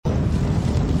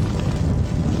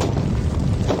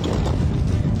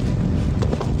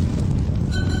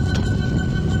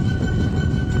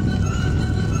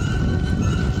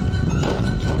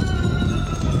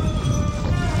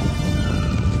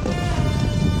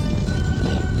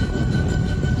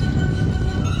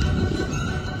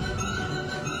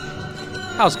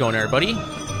How's it going, everybody?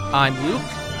 I'm Luke.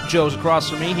 Joe's across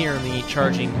from me here in the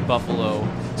Charging Buffalo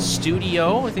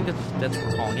studio. I think that's what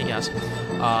we're calling it, yes.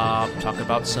 Talking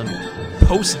about some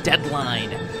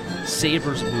post-deadline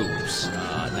Sabres moves.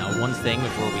 Now, one thing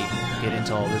before we get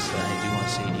into all this that I do want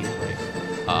to say to you,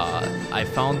 right? I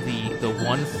found the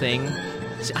one thing...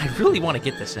 See, I really want to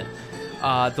get this in.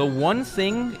 The one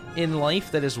thing in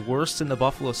life that is worse than the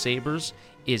Buffalo Sabres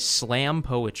is slam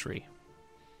poetry.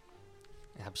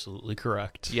 Absolutely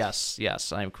correct. Yes,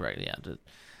 I'm correct. Yeah,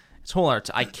 it's a whole art.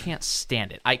 I can't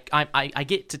stand it. I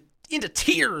get into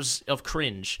tears of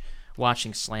cringe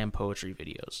watching slam poetry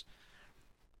videos.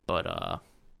 But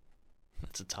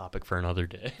that's a topic for another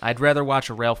day. I'd rather watch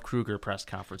a Ralph Kruger press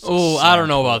conference. Oh, I don't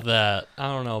know about that.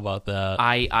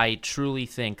 I truly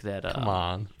think that. Come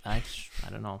on. I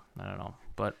don't know.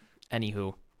 But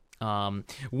anywho.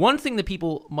 One thing that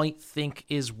people might think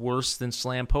is worse than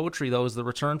slam poetry, though, is the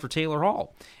return for Taylor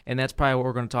Hall. And that's probably what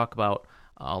we're going to talk about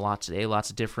a lot today. Lots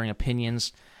of differing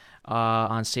opinions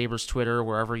on Sabres Twitter,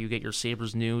 wherever you get your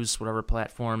Sabres news, whatever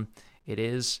platform it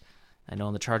is. I know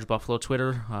on the Charge Buffalo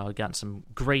Twitter, we've gotten some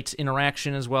great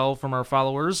interaction as well from our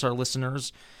followers, our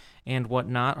listeners, and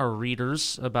whatnot, our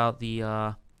readers about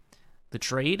the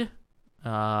trade.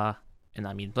 And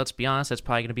I mean, let's be honest, that's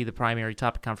probably going to be the primary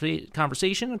topic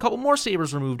conversation. A couple more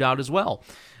Sabres were moved out as well.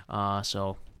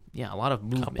 So, yeah, a lot of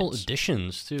movements. Couple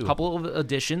additions, too. Couple of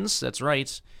additions, that's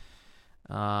right.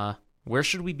 Where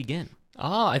should we begin?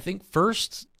 I think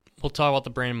first we'll talk about the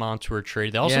Brandon Montour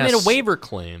trade. They also made a waiver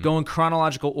claim. Go in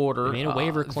chronological order. They made a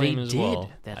waiver claim as well.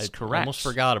 That's I correct. Almost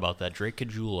forgot about that. Drake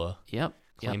Caggiula. Yep.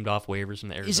 Claimed off waivers from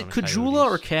the Arizona Is it Caggiula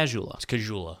or Caggiula? It's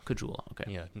Caggiula. Caggiula, okay.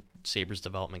 Yeah, Sabres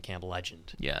development camp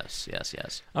legend. Yes.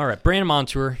 All right, Brandon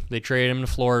Montour. They traded him to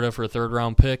Florida for a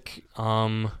third-round pick.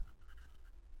 Third-round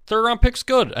pick's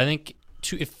good. I think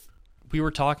if we were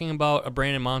talking about a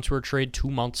Brandon Montour trade 2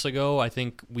 months ago, I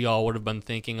think we all would have been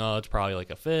thinking, it's probably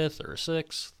like a fifth or a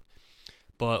sixth.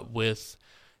 But with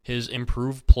his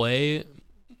improved play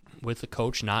with a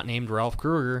coach not named Ralph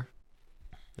Kruger,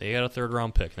 they got a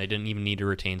third-round pick. They didn't even need to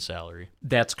retain salary.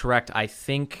 That's correct. I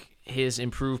think his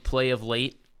improved play of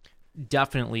late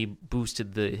definitely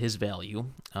boosted his value.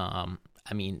 I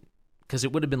mean, because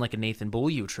it would have been like a Nathan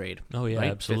Beaulieu trade. Oh, yeah,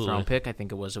 right? absolutely. Fifth-round pick, I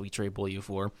think it was that we traded Beaulieu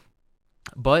for.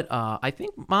 But I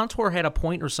think Montour had a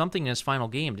point or something in his final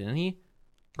game, didn't he?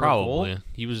 Probably.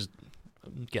 He was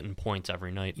getting points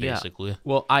every night, basically. Yeah.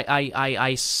 Well,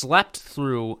 I slept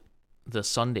through the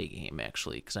Sunday game,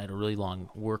 actually, because I had a really long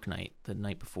work night the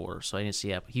night before, so I didn't see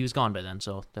that. He was gone by then,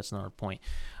 so that's another point.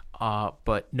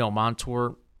 But no,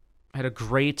 Montour had a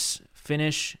great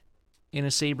finish in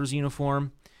a Sabres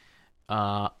uniform.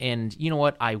 And you know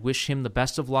what? I wish him the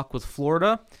best of luck with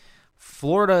Florida.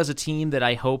 Florida is a team that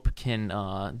I hope can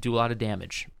do a lot of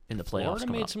damage in the playoffs.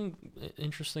 Florida made some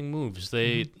interesting moves.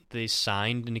 They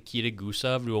signed Nikita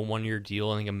Gusev to a one-year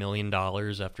deal, I think $1 million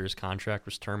after his contract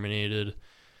was terminated.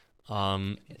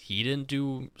 He didn't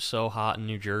do so hot in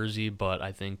New Jersey, but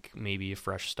I think maybe a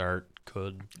fresh start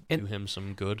could do him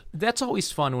some good. That's always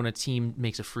fun when a team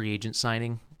makes a free agent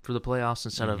signing for the playoffs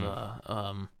instead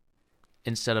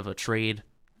of a trade.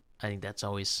 I think that's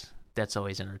always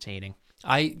entertaining.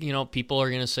 People are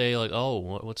gonna say like, oh,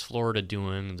 what's Florida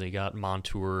doing? They got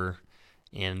Montour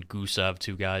and Gusev,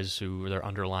 two guys who their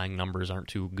underlying numbers aren't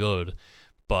too good,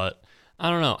 but I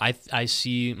don't know. I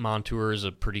see Montour as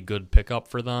a pretty good pickup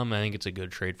for them. I think it's a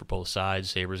good trade for both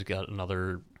sides. Sabres got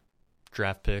another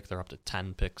draft pick. They're up to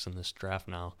 10 picks in this draft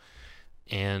now.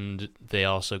 And they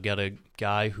also get a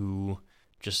guy who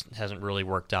just hasn't really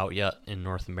worked out yet in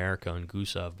North America in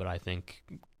Gusev. But I think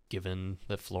given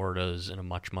that Florida is in a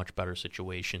much, much better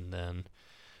situation than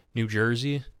New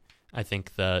Jersey, I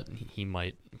think that he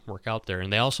might work out there.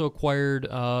 And they also acquired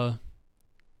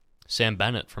Sam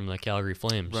Bennett from the Calgary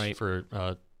Flames for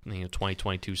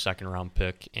 2022 second-round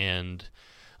pick. And,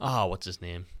 what's his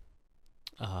name?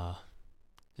 I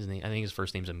think his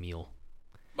first name's Emil.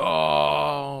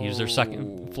 Oh. He was their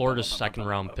Florida's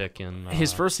second-round pick.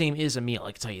 His first name is Emil,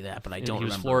 I can tell you that, but I don't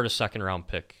remember. He was Florida's second-round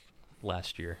pick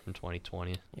last year in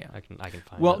 2020. Yeah. I can find it.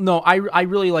 Well, no, I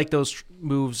really like those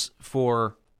moves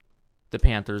for the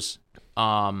Panthers.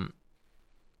 They're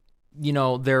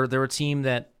a team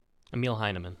that... Emil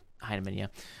Heineman, yeah.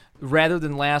 Rather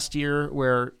than last year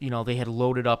where, they had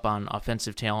loaded up on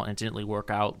offensive talent and it didn't really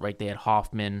work out, right? They had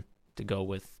Hoffman to go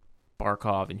with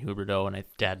Barkov and Huberdeau and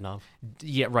Dadonov.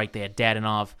 Yeah, right. They had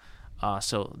Dadonov.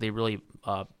 So they really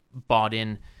bought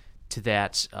in to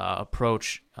that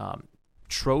approach.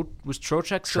 was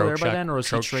Trocheck still there by then, or was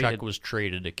he traded? Trocheck was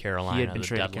traded to Carolina. He had been at the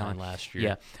traded to deadline Carolina last year.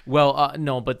 Yeah. Well,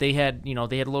 no, but they had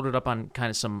loaded up on kind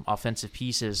of some offensive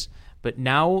pieces, but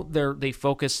now they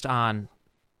focused on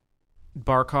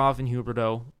Barkov and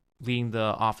Huberdeau leading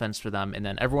the offense for them, and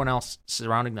then everyone else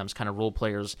surrounding them is kind of role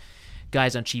players,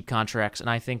 guys on cheap contracts, and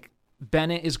I think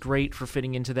Bennett is great for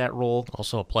fitting into that role.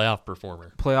 Also a playoff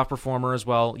performer As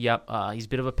well. Yep. He's a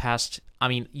bit of a pest. I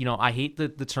mean, I hate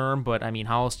the term, but I mean,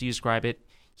 how else do you describe it?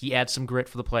 He adds some grit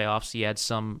for the playoffs. He adds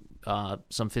some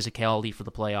physicality for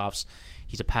the playoffs.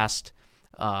 He's a pest.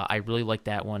 I really like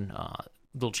that one.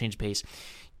 Little change of pace.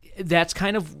 That's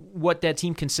kind of what that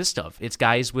team consists of. It's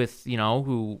guys with,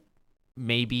 who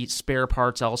maybe spare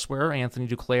parts elsewhere. Anthony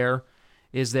Duclair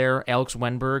is there. Alex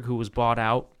Wenberg, who was bought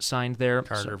out, signed there.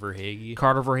 Carter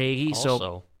Verhaeghe.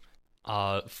 Also,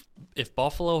 if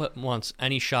Buffalo wants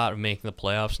any shot of making the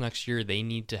playoffs next year, they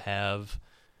need to have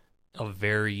a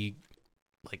very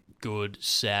good,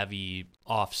 savvy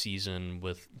offseason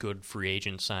with good free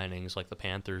agent signings like the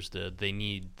Panthers did. They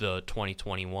need the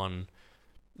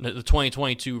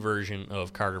 2022 version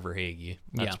of Carter Verhaeghe.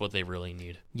 That's what they really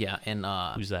need. Yeah, and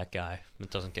who's that guy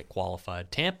that doesn't get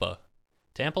qualified? Tampa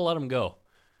let him go.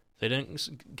 They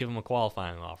didn't give him a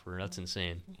qualifying offer. That's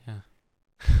insane. Yeah.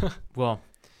 Well,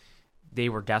 they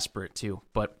were desperate too.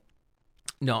 But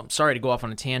no, I'm sorry to go off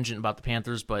on a tangent about the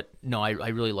Panthers, but no, I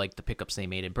really like the pickups they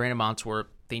made. And Brandon Montour,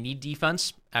 they need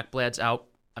defense. Ekblad's out.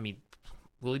 I mean,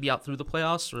 will he be out through the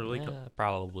playoffs? Or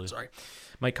probably. Sorry.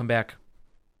 Might come back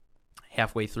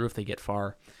halfway through if they get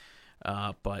far.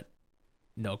 But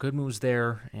no, good moves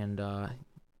there. And good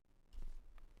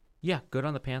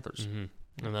on the Panthers. Mm-hmm.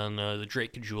 And then the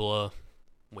Drake Caggiula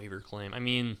waiver claim. I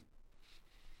mean,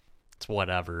 it's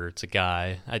whatever. It's a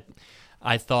guy.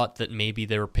 I thought that maybe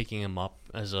they were picking him up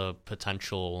as a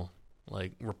potential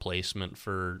replacement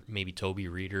for maybe Toby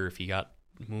Reeder if he got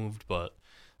moved, but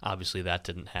obviously that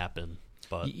didn't happen.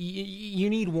 But you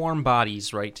need warm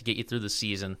bodies, right, to get you through the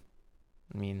season.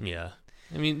 I mean, yeah.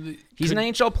 He's an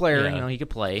NHL player. Yeah. He could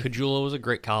play. Caggiula was a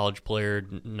great college player,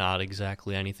 not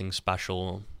exactly anything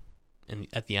special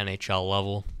at the NHL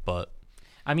level, but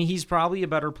I mean, he's probably a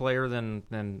better player than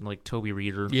Toby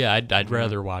Reeder. Yeah, I'd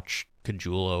rather watch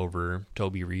Caggiula over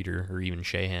Toby Reeder or even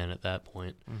Sheahan at that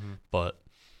point. Mm-hmm. But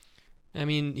I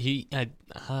mean,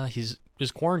 his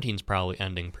quarantine's probably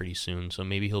ending pretty soon, so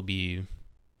maybe he'll be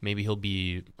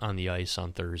on the ice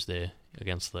on Thursday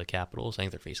against the Capitals. I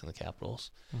think they're facing the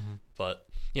Capitals. Mm-hmm. But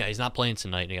yeah, he's not playing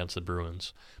tonight against the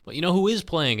Bruins. But you know who is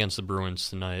playing against the Bruins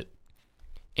tonight?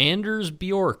 Anders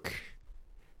Bjork.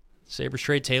 Sabres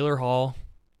trade Taylor Hall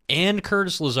and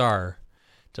Curtis Lazar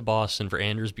to Boston for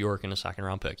Anders Bjork and a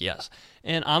second-round pick. Yes,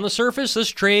 and on the surface, this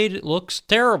trade looks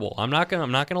terrible. I'm not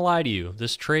gonna lie to you.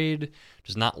 This trade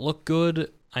does not look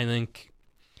good. I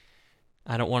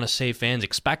don't want to say fans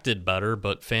expected better,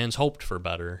 but fans hoped for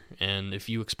better. And if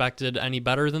you expected any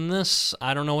better than this,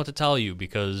 I don't know what to tell you,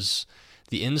 because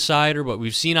the insider, what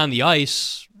we've seen on the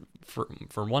ice,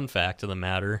 for one fact of the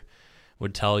matter,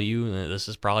 would tell you that this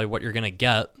is probably what you're gonna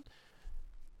get.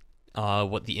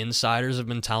 What the insiders have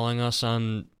been telling us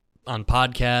on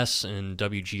podcasts and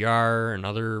WGR and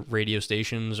other radio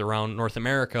stations around North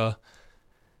America,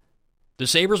 the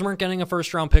Sabres weren't getting a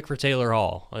first-round pick for Taylor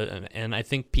Hall. And I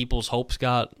think people's hopes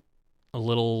got a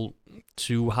little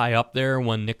too high up there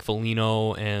when Nick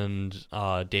Foligno and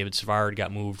David Savard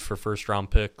got moved for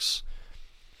first-round picks.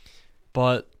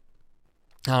 But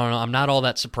I don't know. I'm not all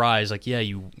that surprised.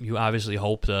 You obviously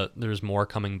hope that there's more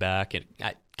coming back.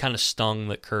 I kind of stung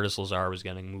that Curtis Lazar was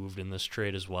getting moved in this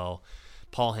trade as well.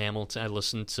 Paul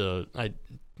Hamilton, I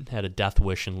had a death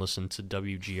wish and listened to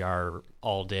WGR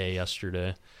all day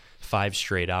yesterday, 5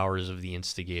 straight hours of the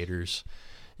Instigators.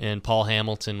 And Paul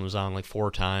Hamilton was on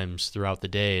 4 times throughout the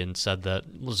day and said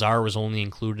that Lazar was only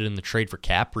included in the trade for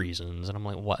cap reasons. And I'm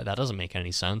like, what? That doesn't make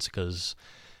any sense, because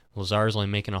Lazar's only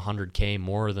making $100K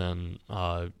more than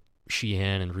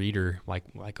Sheahan and Reeder. Why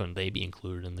couldn't they be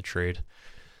included in the trade?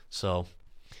 So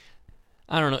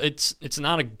I don't know. It's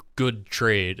not a good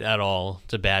trade at all.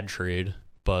 It's a bad trade,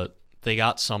 but they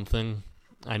got something.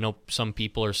 I know some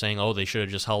people are saying, they should have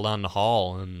just held on to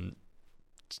Hall and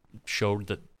showed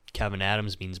that Kevin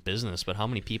Adams means business. But how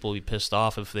many people would be pissed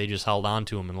off if they just held on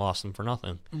to him and lost him for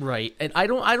nothing? Right. And I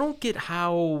don't get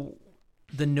how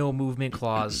the no movement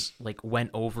clause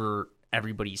went over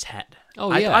everyboing head.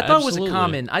 Oh yeah, I thought absolutely. It was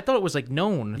common. I thought it was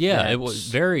known. Yeah, it was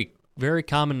very, very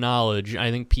common knowledge.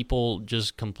 I think people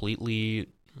just completely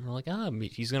were like,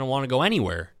 he's going to want to go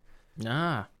anywhere.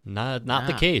 Nah. Not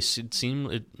the case. It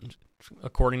seemed,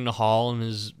 according to Hall in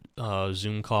his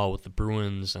Zoom call with the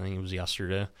Bruins, I think it was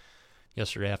yesterday,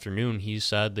 yesterday afternoon, he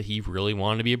said that he really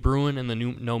wanted to be a Bruin, and the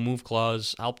new no-move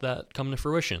clause helped that come to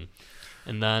fruition.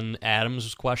 And then Adams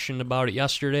was questioned about it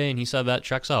yesterday, and he said that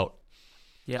checks out.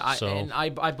 Yeah,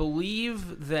 I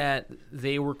believe that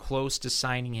they were close to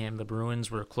signing him. The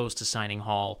Bruins were close to signing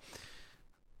Hall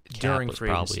during Cap was free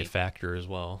agency. probably a factor as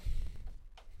well.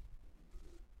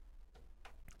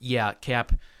 Yeah,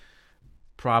 Cap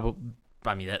probably.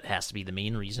 I mean, that has to be the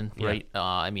main reason, right?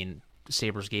 I mean, the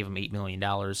Sabres gave him $8 million.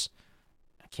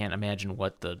 I can't imagine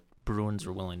what the Bruins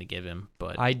were willing to give him,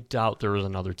 but I doubt there was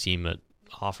another team that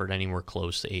offered anywhere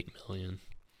close to $8 million.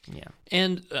 Yeah.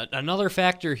 And another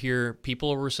factor here,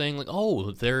 people were saying, like,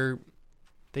 oh,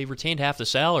 they retained half the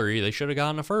salary. They should have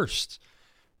gotten a first.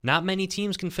 Not many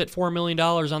teams can fit $4 million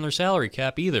on their salary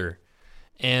cap either.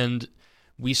 And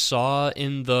we saw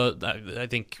in I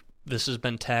think this has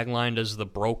been taglined as the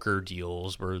broker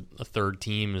deals, where a third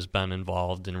team has been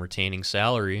involved in retaining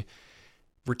salary.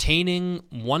 Retaining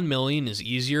 $1 million is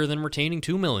easier than retaining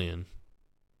 $2 million.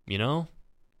 You know?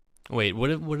 Wait, would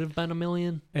it have been $1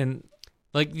 million? And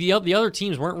like the other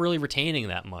teams weren't really retaining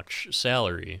that much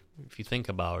salary, if you think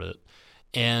about it.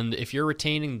 And if you're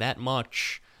retaining that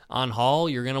much on Hall,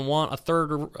 you're going to want a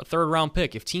third round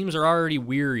pick. If teams are already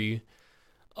weary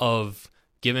of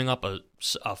giving up a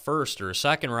first or a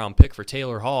second round pick for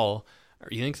Taylor Hall,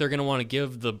 you think they're going to want to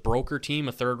give the broker team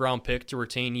a third round pick to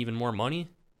retain even more money?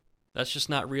 That's just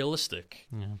not realistic.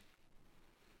 yeah.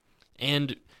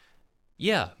 And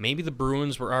yeah, maybe the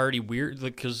Bruins were already weird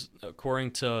because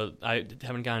according to, I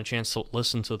haven't gotten a chance to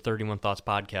listen to the 31 Thoughts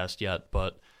podcast yet,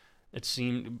 but it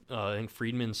seemed, I think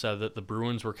Friedman said that the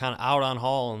Bruins were kind of out on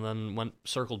Hall and then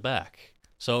circled back.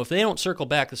 So if they don't circle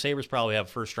back, the Sabres probably have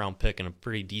a first-round pick and a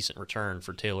pretty decent return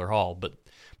for Taylor Hall. But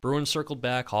Bruins circled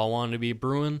back. Hall wanted to be a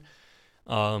Bruin.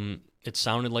 It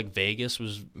sounded like Vegas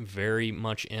was very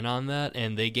much in on that,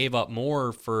 and they gave up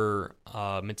more for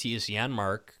Matthias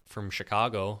Janmark from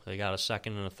Chicago. They got a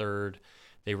second and a third.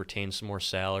 They retained some more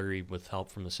salary with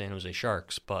help from the San Jose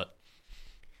Sharks. But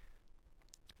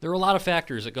there are a lot of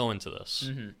factors that go into this.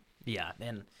 Mm-hmm. Yeah,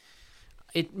 and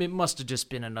it must have just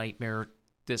been a nightmare,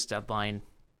 this deadline,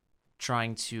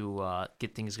 trying to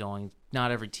get things going.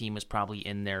 Not every team was probably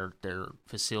in their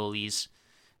facilities,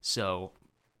 so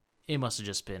it must have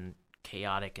just been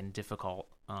chaotic and difficult.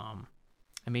 And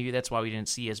maybe that's why we didn't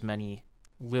see as many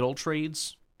little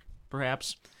trades,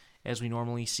 perhaps, as we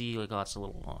normally see. Like lots of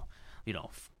little,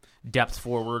 depth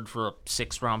forward for a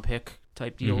 6th-round pick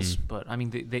type deals. Mm-hmm. But I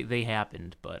mean, they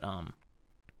happened. But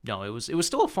no, it was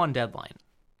still a fun deadline.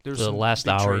 There's The some last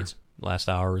big hour trades.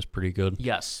 was pretty good.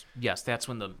 Yes, that's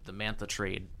when the Mantha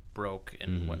trade broke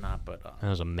and whatnot. But That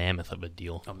was a mammoth of a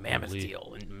deal. a mammoth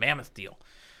deal.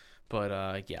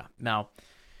 But yeah. Now,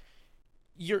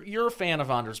 you're a fan of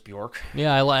Anders Bjork.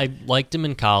 Yeah, I liked him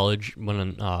in college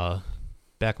when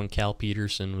back when Cal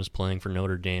Peterson was playing for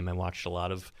Notre Dame. I watched a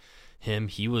lot of him.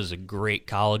 He was a great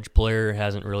college player.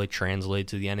 Hasn't really translated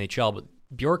to the NHL, but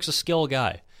Bjork's a skill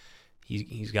guy.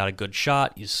 He's got a good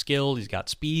shot. He's skilled. He's got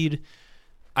speed.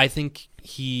 I think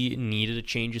he needed a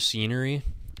change of scenery,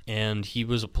 and he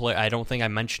was a player. I don't think I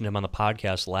mentioned him on the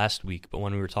podcast last week, but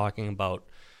when we were talking about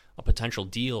a potential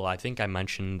deal, I think I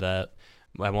mentioned that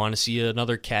I want to see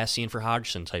another Cassian for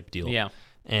Hodgson type deal. Yeah.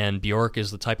 And Bjork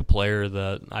is the type of player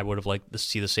that I would have liked to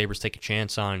see the Sabres take a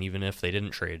chance on, even if they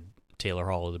didn't trade Taylor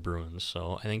Hall to the Bruins.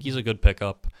 So I think he's a good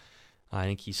pickup. I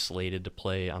think he's slated to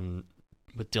play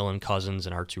with Dylan Cousins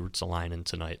and Arttu Ruotsalainen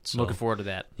tonight. So, Looking forward to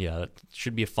that. yeah, that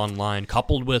should be a fun line,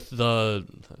 coupled with the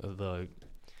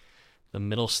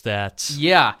middle stats.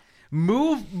 Yeah.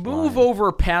 Move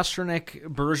over Pasternak,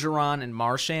 Bergeron, and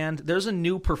Marchand. There's a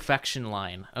new perfection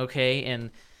line, okay?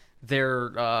 And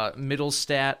their middle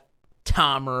stat,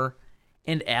 Tomer,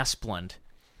 and Asplund.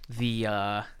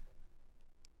 The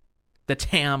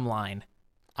TAM line.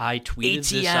 I tweeted ATM.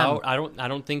 this out. I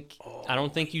don't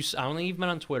think you've been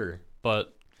on Twitter,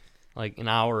 but like an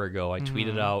hour ago I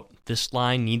tweeted out this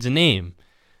line needs a name,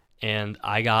 and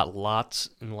I got lots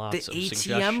and lots of ATM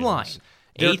suggestions. line.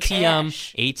 They're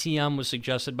cash. ATM was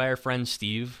suggested by our friend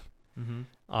Steve.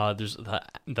 Mm-hmm. There's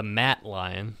the Matt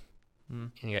line.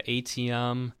 And you got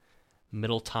ATM,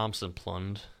 Middle Thompson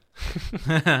Plund.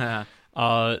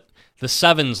 The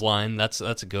Sevens line, that's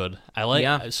good.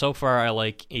 So far I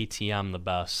like ATM the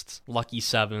best. Lucky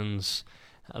Sevens,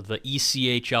 the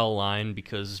ECHL line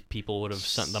because people would have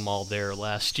sent them all there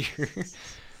last year.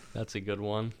 That's a good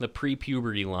one. The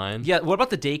pre-puberty line. Yeah, what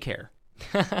about the daycare?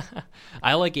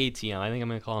 I like ATM. I think I'm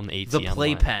going to call them the ATM The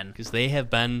playpen. because they have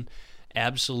been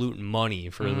absolute money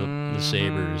for the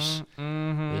Sabres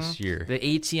this year. The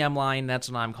ATM line, that's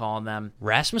what I'm calling them.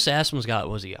 Rasmus Asmund's got,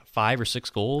 what was he got, 5 or 6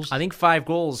 goals? I think 5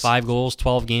 goals. 5 goals,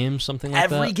 12 games, something like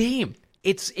that. Every game.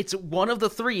 It's one of the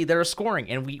 3 that are scoring.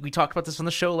 And we talked about this on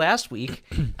the show last week.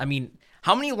 I mean,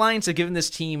 how many lines have given this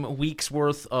team a week's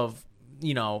worth of,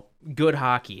 good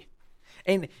hockey?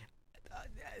 And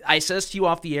I says to you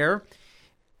off the air,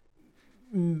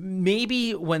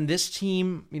 maybe when this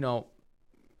team,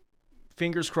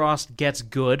 fingers crossed, gets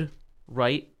good,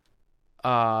 right?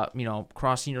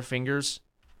 Crossing your fingers.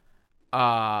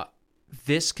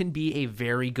 This can be a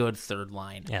very good third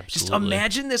line. Absolutely. Just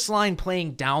imagine this line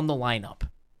playing down the lineup.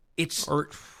 Or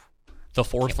the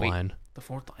fourth Can't wait. line. The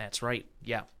fourth line. That's right.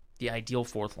 Yeah, the ideal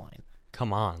fourth line.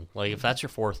 Come on. Like, if that's your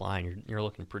fourth line, you're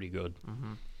looking pretty good.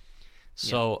 Mm-hmm.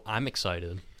 So I'm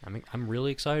excited. I'm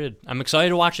really excited. I'm excited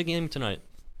to watch the game tonight.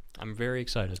 I'm very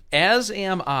excited. As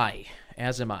am I.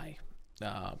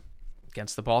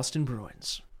 Against the Boston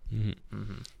Bruins.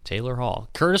 Taylor Hall.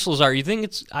 Curtis Lazar, you think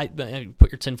it's... I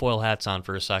put your tinfoil hats on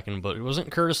for a second, but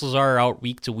wasn't Curtis Lazar out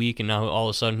week to week, and now all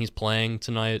of a sudden he's playing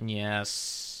tonight?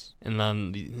 Yes. And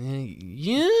then,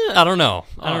 I don't know.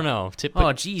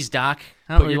 Geez, Doc.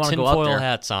 I Put don't really your want to go out tinfoil there.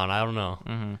 hats on. I don't know.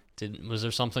 Mm-hmm. Was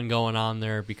there something going on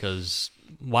there? Because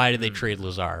why did they trade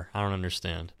Lazar? I don't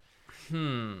understand.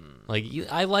 Like,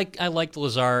 I like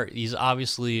Lazar. He's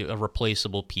obviously a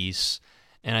replaceable piece.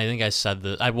 And I think I said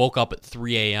that I woke up at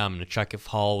 3 a.m. to check if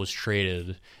Hall was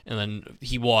traded, and then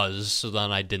he was, so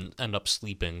then I didn't end up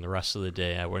sleeping the rest of the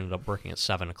day. I ended up working at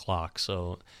 7 o'clock,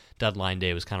 so deadline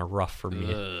day was kind of rough for me.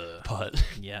 But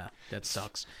Yeah, that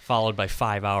sucks. followed by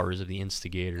 5 hours of the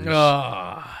Instigators.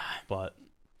 But,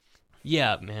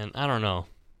 yeah, man, I don't know.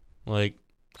 Like,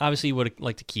 obviously you would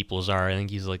like to keep Lazar. I think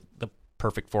he's, like, the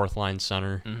perfect fourth-line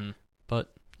center.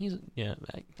 But,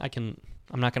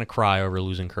 I'm not going to cry over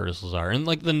losing Curtis Lazar. And,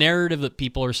 like, the narrative that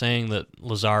people are saying that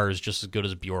Lazar is just as good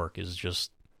as Bjork is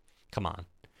just, come on.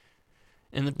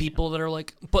 And the people that are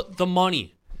like, but the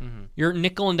money. You're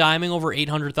nickel and diming over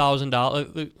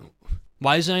 $800,000.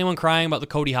 Why isn't anyone crying about the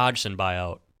Cody Hodgson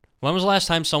buyout? When was the last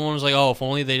time someone was like, oh, if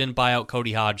only they didn't buy out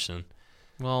Cody Hodgson?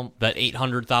 Well, That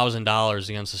 $800,000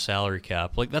 against the salary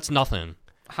cap. Like, that's nothing.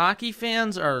 hockey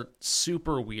fans are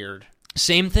super weird.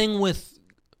 Same thing with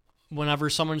whenever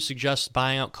someone suggests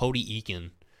buying out Cody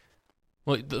Eakin.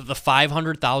 Well, the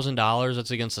 $500,000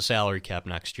 that's against the salary cap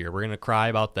next year. We're going to cry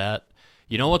about that.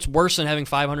 You know what's worse than having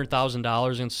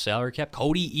 $500,000 against the salary cap?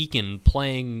 Cody Eakin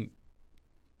playing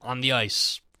on the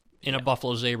ice in a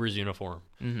Buffalo Sabres uniform.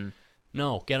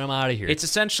 No, get him out of here. It's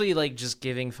essentially like just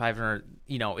giving 500.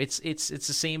 It's the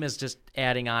same as just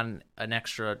adding on an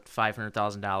extra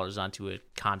 $500,000 onto a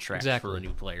contract for a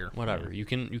new player. Whatever. You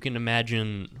can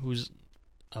imagine who's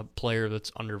a player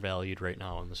that's undervalued right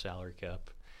now on the salary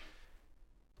cap.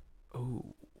 Oh,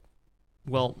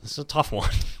 well, It's a tough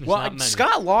one.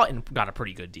 Scott Lawton got a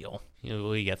pretty good deal.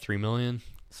 You got $3 million.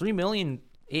 $3 million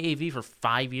AAV for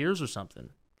 5 years or something.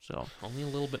 So Only a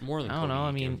little bit more than I don't Cody know.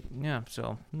 I Eakin. mean, yeah.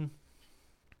 So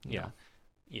Yeah.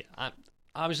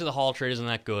 Obviously, the Hall trade isn't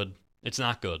that good. It's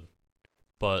not good,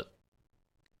 but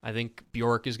I think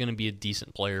Bjork is going to be a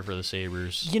decent player for the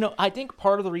Sabres. I think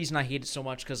part of the reason I hate it so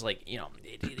much because,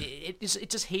 it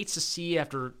just hates to see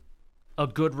after a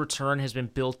good return has been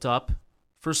built up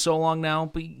for so long now.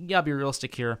 But you gotta be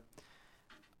realistic here.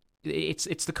 It's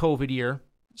the COVID year,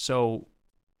 so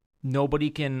nobody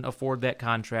can afford that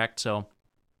contract. So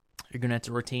you're gonna have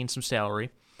to retain some salary.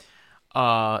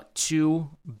 2,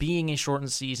 being a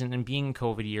shortened season and being a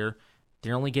COVID year,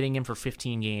 they're only getting him for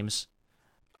 15 games.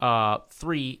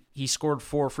 3, he scored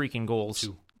 4 freaking goals.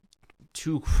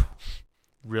 2.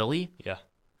 Really? Yeah.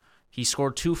 He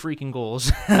scored 2 freaking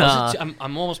goals. I'm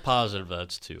almost positive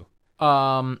that's 2.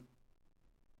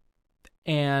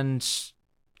 And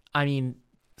I mean,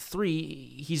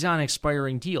 3, he's on an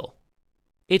expiring deal.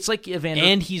 It's like Evander.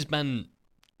 And he's been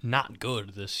not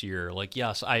good this year. Like,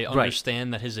 yes, I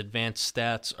understand that his advanced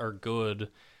stats are good,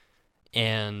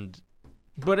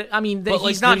 but I mean, but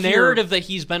he's like not the narrative that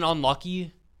he's been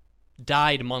unlucky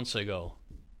died months ago.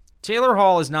 Taylor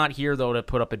Hall is not here though to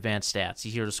put up advanced stats.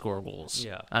 He's here to score goals.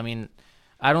 Yeah. I mean,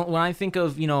 when I think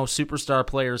of superstar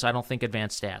players, I don't think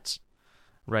advanced stats,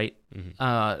 right?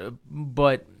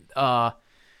 But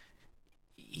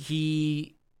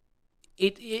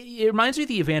it reminds me of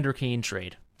the Evander Kane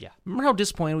trade. Yeah. Remember how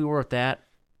disappointed we were with that?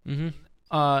 It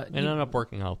ended up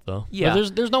working out though. Yeah.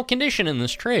 But there's no condition in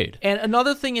this trade. And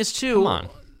another thing is too, Come on.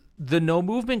 the no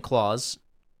movement clause.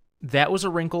 That was a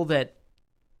wrinkle that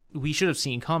we should have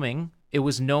seen coming. It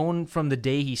was known from the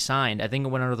day he signed. I think it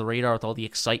went under the radar with all the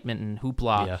excitement and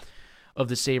hoopla. of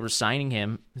the Sabres signing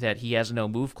him that he has a no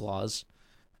move clause.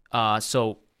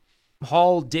 So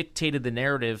Hall dictated the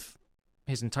narrative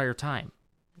his entire time.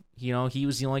 You know, he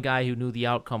was the only guy who knew the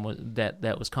outcome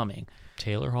that was coming.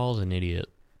 Taylor Hall's an idiot.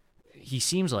 He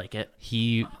seems like it.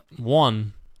 He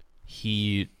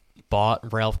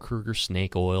bought Ralph Kruger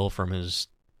snake oil from his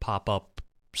pop-up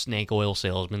snake oil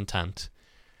salesman tent.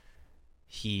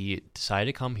 He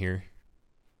decided to come here,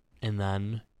 and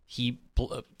then he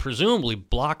presumably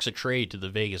blocks a trade to the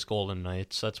Vegas Golden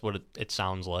Knights. That's what it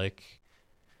sounds like.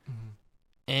 Mm-hmm.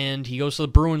 And he goes to the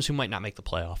Bruins, who might not make the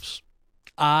playoffs.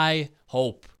 I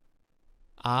hope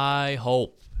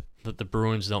that the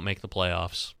Bruins don't make the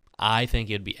playoffs. I think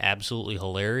it'd be absolutely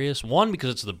hilarious. One,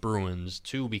 because it's the Bruins.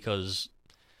 Two, because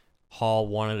Hall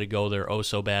wanted to go there oh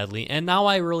so badly. And now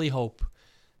I really hope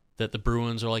that the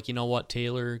Bruins are like, you know what,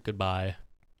 Taylor, goodbye.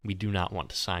 We do not want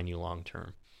to sign you long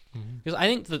term. Mm-hmm. Because I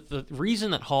think that the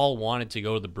reason that Hall wanted to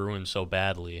go to the Bruins so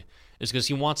badly is because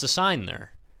he wants to sign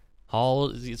there. Hall,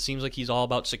 it seems like he's all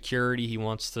about security. He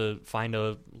wants to find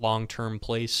a long-term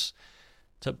place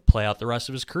to play out the rest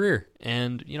of his career.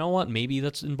 And you know what? Maybe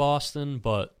that's in Boston,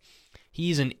 but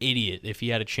he's an idiot if he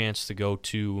had a chance to go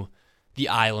to the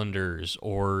Islanders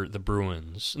or the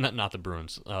Bruins. Not the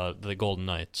Bruins, the Golden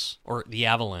Knights or the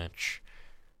Avalanche.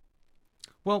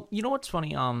 Well, you know what's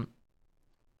funny?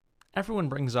 Everyone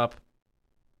brings up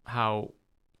how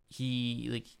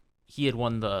he had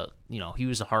won he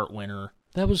was a Hart winner.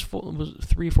 That was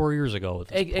 3-4 years ago at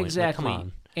this point. Exactly. Like,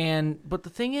 come on. But the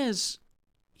thing is,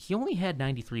 he only had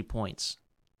 93 points.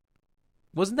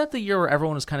 Wasn't that the year where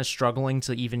everyone was kind of struggling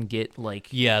to even get like?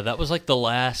 Yeah, that was like the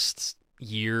last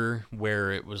year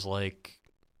where it was like,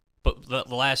 but the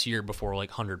last year before like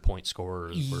 100-point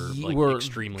scorers were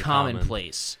extremely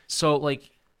commonplace. So like,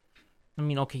 I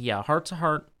mean, okay, yeah, Hart's a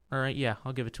Hart. All right, yeah,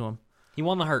 I'll give it to him. He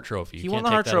won the Hart Trophy. He won the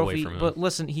Hart Trophy, but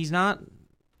listen, he's not.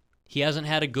 He hasn't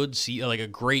had a good a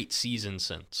great season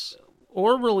since,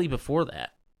 or really before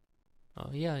that. Oh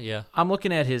yeah. I'm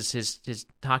looking at his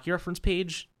hockey reference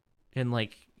page, and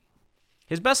like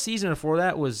his best season before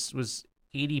that was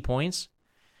 80 points.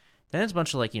 Then it's a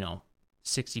bunch of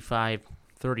 65,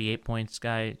 38 points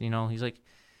guy. He's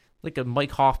like a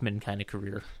Mike Hoffman kind of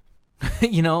career.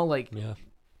 Yeah.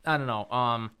 I don't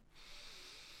know.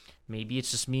 Maybe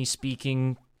it's just me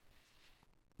speaking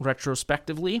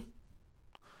retrospectively.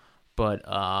 But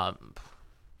I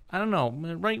don't know.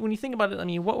 Right when you think about it, I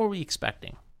mean, what were we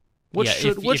expecting? What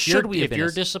should we have been? If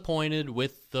you're disappointed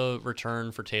with the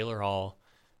return for Taylor Hall,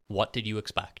 what did you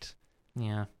expect?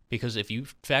 Yeah. Because if you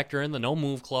factor in the no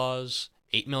move clause,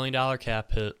 $8 million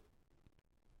cap hit,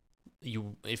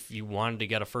 if you wanted to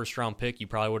get a first round pick, you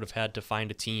probably would have had to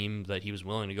find a team that he was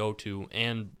willing to go to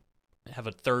and have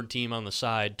a third team on the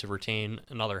side to retain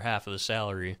another half of the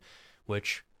salary,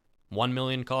 which $1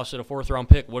 million costed a fourth round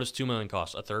pick. What does $2 million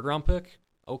cost? A third round pick?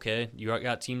 Okay, you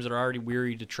got teams that are already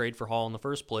weary to trade for Hall in the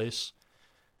first place.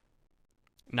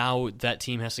 Now that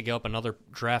team has to give up another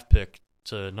draft pick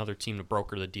to another team to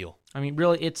broker the deal. I mean,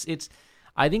 really, it's.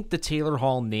 I think the Taylor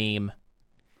Hall name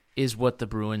is what the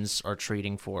Bruins are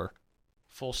trading for.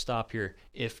 Full stop here.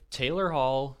 If Taylor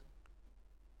Hall,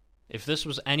 if this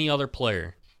was any other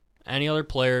player,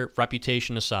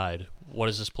 reputation aside, what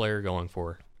is this player going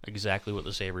for? Exactly what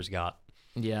the Sabres got.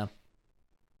 Yeah.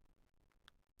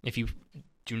 If you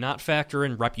do not factor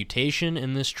in reputation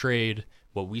in this trade,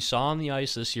 what we saw on the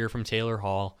ice this year from Taylor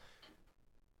Hall,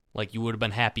 you would have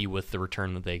been happy with the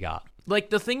return that they got.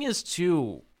 The thing is,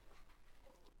 too,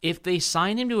 if they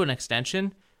sign him to an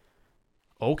extension,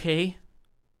 okay.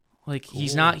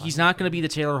 He's not going to be the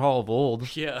Taylor Hall of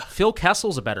old. Yeah. Phil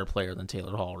Kessel's a better player than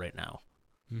Taylor Hall right now.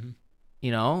 Mm-hmm.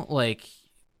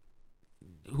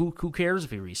 Who cares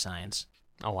if he resigns?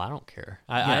 Oh, I don't care.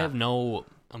 I have no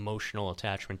emotional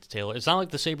attachment to Taylor. It's not like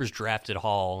the Sabres drafted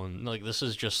Hall, and this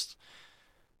is just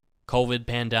COVID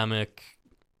pandemic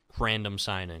random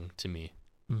signing to me.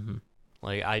 Mm-hmm.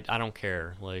 I don't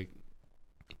care.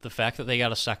 The fact that they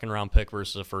got a second round pick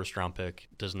versus a first round pick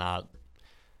does not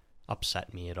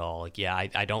upset me at all.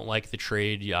 I don't like the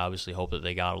trade. You obviously hope that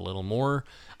they got a little more.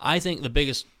 I think the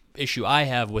biggest issue I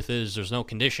have with is there's no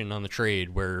condition on the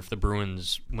trade where if the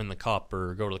Bruins win the cup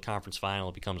or go to the conference final,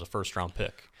 it becomes a first round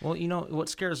pick. Well, what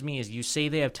scares me is you say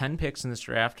they have 10 picks in this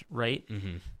draft, right?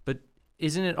 Mm-hmm. But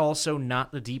isn't it also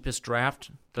not the deepest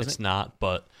draft? It's not,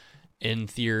 but in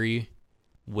theory,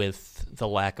 with the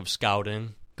lack of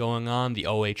scouting going on, the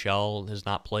OHL has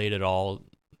not played at all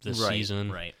this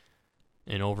season. Right.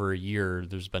 In over a year,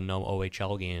 there's been no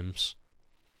OHL games.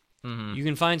 Mm-hmm. You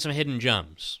can find some hidden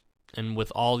gems. And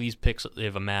with all these picks that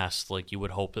they've amassed, you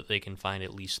would hope that they can find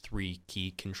at least 3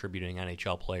 key contributing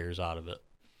NHL players out of it.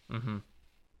 Mm-hmm.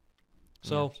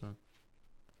 So,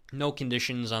 no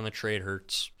conditions on the trade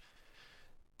hurts.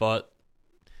 But,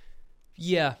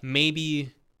 yeah,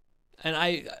 maybe... And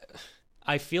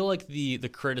I feel like the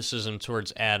criticism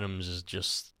towards Adams is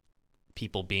just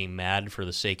people being mad for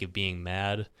the sake of being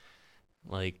mad.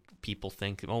 Like, people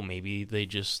think, oh, maybe they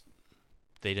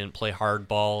didn't play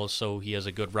hardball, so he has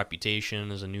a good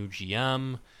reputation as a new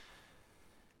GM.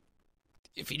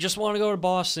 If you just want to go to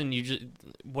Boston,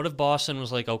 what if Boston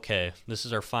was like, okay, this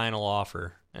is our final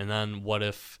offer? And then what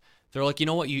if they're like, you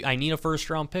know what, I need a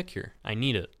first-round pick here. I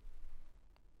need it.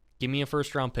 Give me a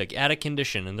first-round pick. Add a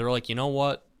condition. And they're like, you know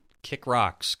what? Kick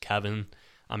rocks, Kevin.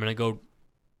 I'm going to go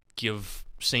give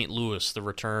St. Louis the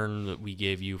return that we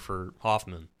gave you for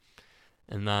Hoffman.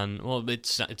 And then, well, it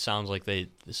sounds like the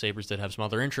Sabres did have some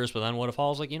other interest, but then what if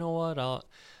Hall's like, you know what,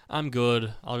 I'm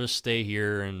good. I'll just stay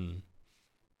here and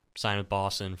sign with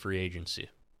Boston free agency.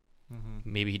 Mm-hmm.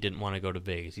 Maybe he didn't want to go to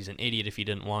Vegas. He's an idiot if he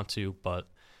didn't want to, but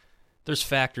there's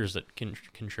factors that can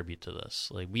contribute to this.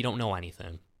 Like, we don't know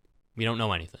anything.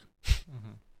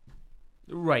 Mm-hmm.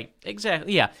 Right,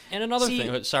 exactly, yeah. And another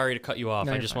thing, sorry to cut you off,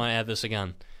 I just want to add this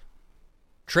again.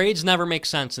 Trades never make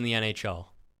sense in the NHL.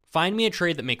 Find me a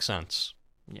trade that makes sense.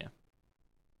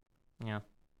 Yeah.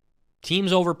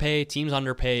 Teams overpay, teams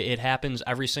underpay. It happens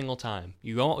every single time.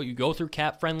 You go through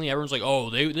cap friendly. Everyone's like, "Oh,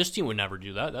 this team would never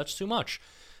do that. That's too much."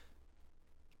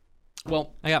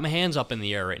 Well, I got my hands up in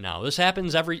the air right now. This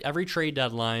happens every trade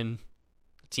deadline.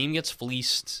 Team gets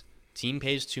fleeced. Team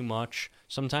pays too much.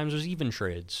 Sometimes there's even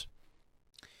trades.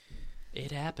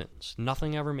 It happens.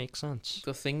 Nothing ever makes sense.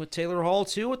 The thing with Taylor Hall,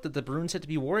 too, that the Bruins had to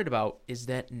be worried about is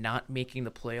that not making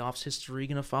the playoffs history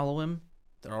going to follow him.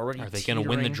 They're already Are they going to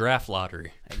win the draft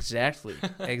lottery? Exactly.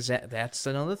 That's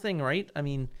another thing, right? I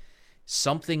mean,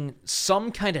 some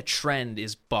kind of trend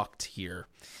is bucked here.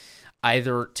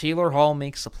 Either Taylor Hall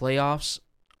makes the playoffs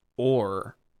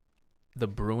or the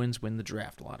Bruins win the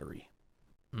draft lottery.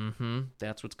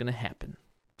 That's what's going to happen.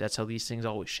 That's how these things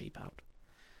always shape out.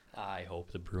 I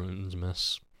hope the Bruins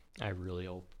miss. I really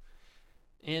hope.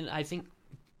 And I think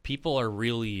people are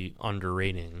really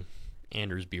underrating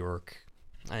Anders Bjork.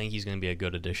 I think he's going to be a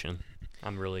good addition.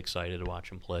 I'm really excited to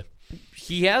watch him play.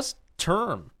 He has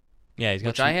term. Yeah, he's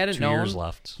got I hadn't two known. years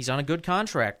left. He's on a good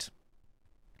contract.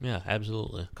 Yeah,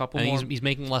 absolutely. Couple more. He's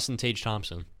making less than Tage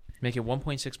Thompson. Making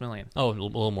 $1.6 million. Oh, a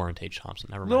little more than Tage Thompson.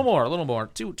 Never mind. A little more.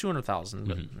 200,000.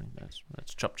 But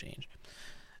that's chump change.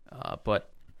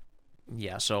 But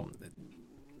yeah, so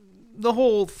the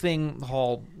whole thing,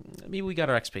 maybe we got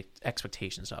our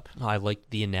expectations up. I like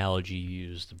the analogy you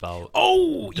used about.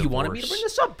 Oh, divorce. You wanted me to bring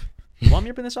this up? You want me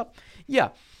to bring this up? Yeah.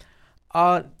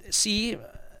 See,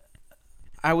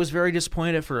 I was very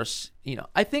disappointed at first.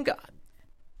 I think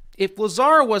if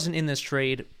Lazar wasn't in this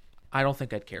trade, I don't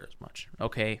think I'd care as much.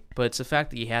 Okay, but it's the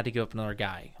fact that you had to give up another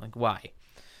guy. Like, why?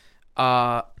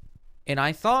 And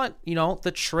I thought,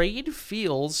 the trade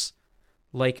feels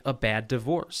like a bad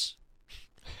divorce.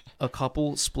 A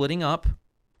couple splitting up,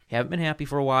 haven't been happy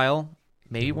for a while,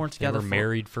 maybe weren't together. They were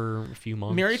married for a few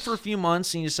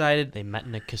months. And you decided they met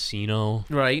in a casino.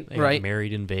 Right, they got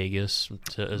married in Vegas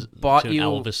to an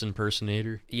Elvis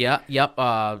impersonator. Yeah, yep.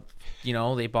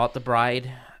 They bought the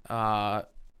bride an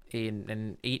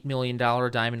 $8 million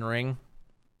diamond ring.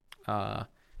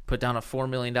 Put down a $4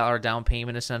 million down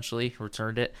payment, essentially,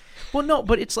 returned it. Well, no,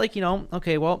 but it's like,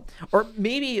 okay, well, or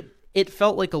maybe it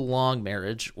felt like a long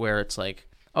marriage where it's like,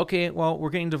 okay, well, we're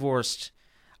getting divorced.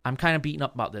 I'm kind of beaten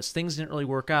up about this. Things didn't really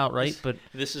work out, right? But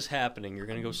this is happening. You're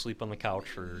going to go sleep on the couch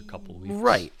for a couple of weeks.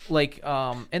 Right. Like,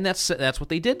 and that's what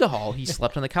they did to Hall. He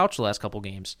slept on the couch the last couple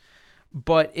games.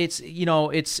 But it's,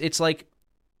 it's like,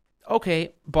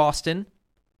 okay, Boston,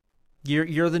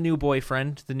 you're the new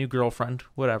boyfriend, the new girlfriend,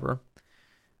 whatever.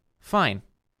 Fine.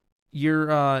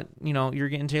 You're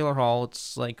getting Taylor Hall.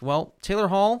 It's like, well, Taylor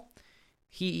Hall,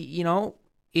 he,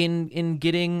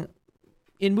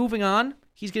 in moving on,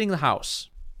 he's getting the house.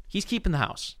 He's keeping the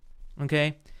house.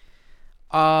 Okay?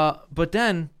 But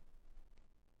then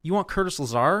you want Curtis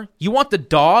Lazar? You want the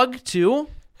dog too?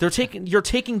 You're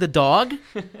taking the dog?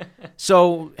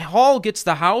 So Hall gets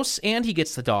the house and he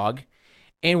gets the dog,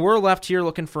 and we're left here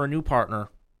looking for a new partner.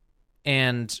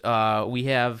 And we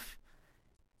have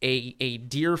a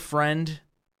dear friend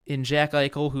in Jack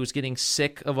Eichel who's getting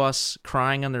sick of us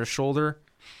crying on their shoulder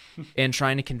and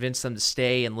trying to convince them to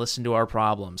stay and listen to our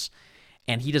problems.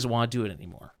 And he doesn't want to do it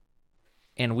anymore.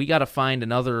 And we got to find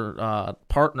another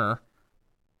partner,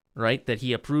 right, that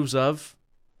he approves of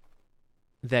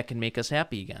that can make us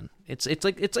happy again. It's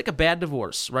like a bad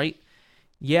divorce, right?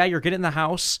 Yeah, you're getting the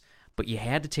house, but you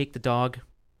had to take the dog.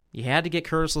 You had to get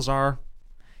Curtis Lazar.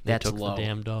 That's low. You took the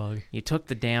damn dog. You took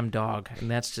the damn dog,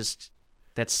 and that's just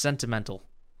That's sentimental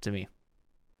to me.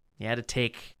 You had to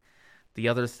take the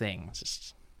other thing.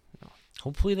 Just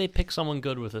Hopefully they pick someone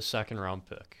good with a second-round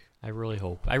pick. I really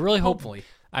hope. hopefully.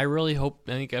 I really hope.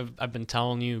 I think I've been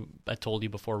telling you. I told you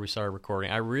before we started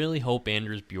recording. I really hope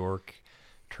Anders Bjork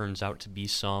turns out to be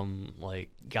some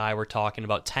guy we're talking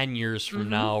about 10 years from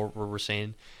now, where we're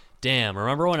saying, "Damn,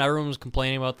 remember when everyone was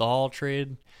complaining about the Hall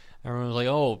trade? Everyone was like,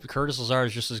 "Oh, Curtis Lazar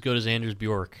is just as good as Anders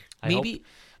Bjork."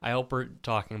 I hope we're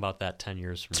talking about that 10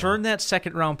 years from now. Turn that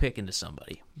second round pick into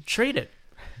somebody. Trade it.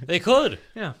 They could.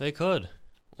 Yeah. They could.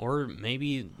 Or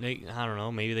maybe I don't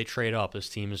know, maybe they trade up. This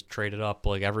team has traded up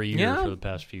every year for the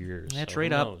past few years. Yeah, so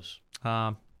trade who up.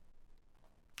 knows?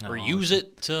 Or use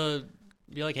it to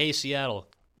be like, hey, Seattle,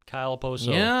 Kyle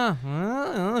Oposo.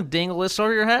 Yeah. Dangle this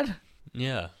over your head.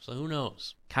 Yeah. So who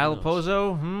knows? Kyle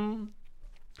Oposo.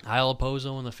 Kyle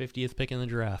Oposo in the 50th pick in the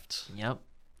draft. Yep.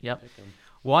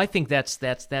 Well, I think that's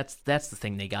the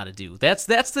thing they got to do. That's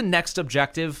the next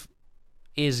objective,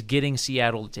 is getting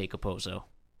Seattle to take Oposo.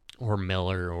 Or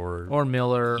Miller, or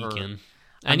Eakin.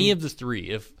 Any of the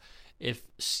three. If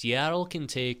Seattle can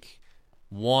take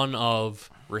one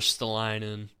of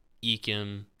Ristolainen,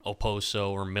 Eakin, Oposo,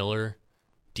 or Miller,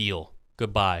 deal.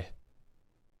 Goodbye.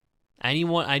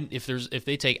 Anyone, if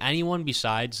they take anyone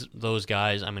besides those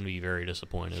guys, I'm going to be very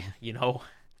disappointed.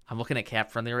 I'm looking at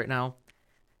Cap Friendly right now.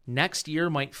 Next year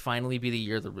might finally be the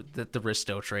year that the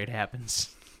Risto trade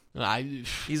happens.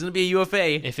 He's going to be a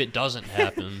UFA. If it doesn't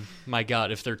happen, my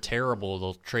God, if they're terrible,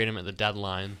 they'll trade him at the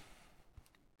deadline.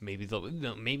 Maybe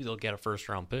they'll get a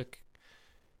first-round pick.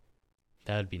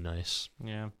 That'd be nice.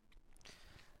 Yeah.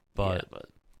 But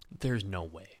there's no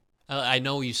way. I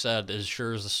know you said, as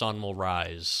sure as the sun will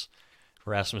rise,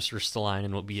 Rasmus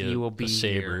Ristolainen will be a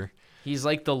Sabre. Here. He's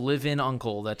like the live-in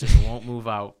uncle that just won't move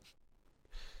out.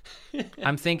 I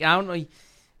don't know.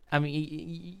 I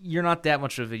mean, you're not that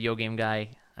much of a video game guy,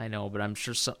 I know, but I'm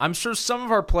sure some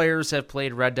of our players have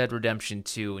played Red Dead Redemption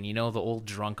 2, and the old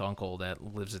drunk uncle that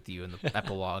lives with you in the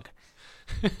epilogue.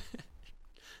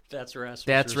 That's Rasmus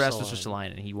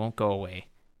Ristolainen. He won't go away.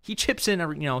 He chips in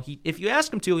every, if you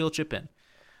ask him to, he'll chip in.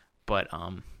 But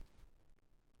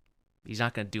he's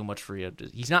not going to do much for you.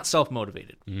 He's not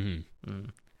self-motivated. Mm-hmm.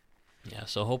 Yeah,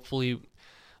 so hopefully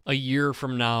a year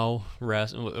from now,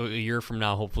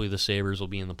 hopefully the Sabres will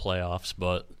be in the playoffs,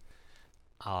 but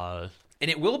and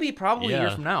it will be probably a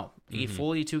year from now. A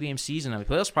full 82-game season. I mean,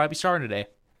 playoffs probably starting today.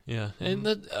 Yeah, and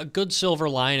a good silver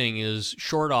lining is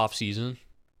short off season.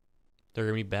 They're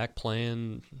going to be back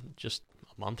playing just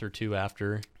a month or two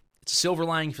after. It's a silver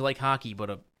lining if you like hockey, but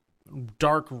a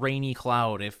dark, rainy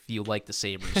cloud if you like the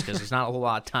Sabres, because there's not a whole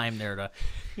lot of time there to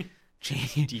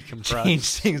decompress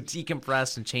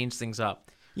and change things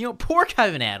up. Poor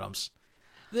Kevyn Adams.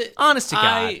 Honest to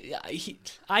God.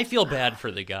 I feel bad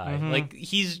for the guy. Mm-hmm.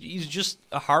 He's just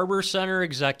a Harbor Center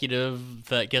executive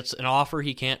that gets an offer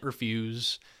he can't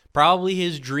refuse. Probably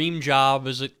his dream job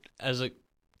as a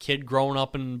kid growing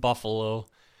up in Buffalo.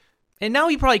 And now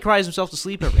he probably cries himself to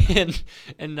sleep every night.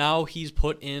 and now he's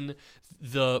put in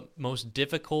the most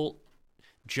difficult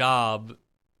job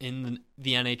in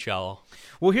the NHL.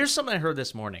 Well, here's something I heard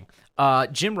this morning.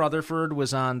 Jim Rutherford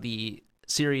was on the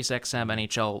SiriusXM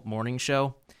NHL morning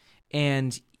show,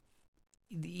 and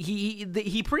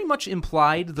he pretty much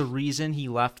implied the reason he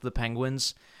left the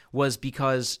Penguins was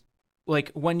because,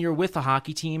 when you're with a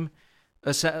hockey team,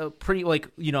 through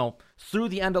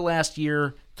the end of last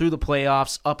year, through the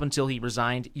playoffs, up until he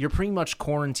resigned, you're pretty much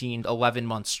quarantined 11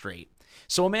 months straight.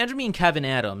 So imagine being Kevyn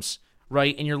Adams,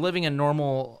 right, and you're living a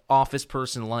normal office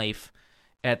person life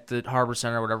at the Harbor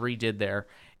Center, whatever he did there,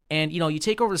 and you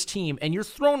take over this team, and you're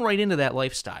thrown right into that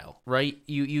lifestyle, right?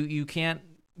 You can't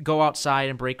go outside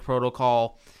and break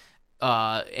protocol,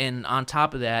 and on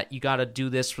top of that, you got to do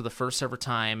this for the first ever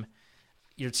time.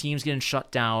 Your team's getting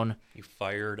shut down.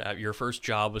 Your first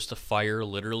job was to fire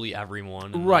literally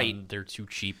everyone. Right. They're too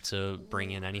cheap to bring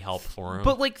in any help for them.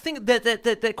 But think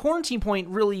that quarantine point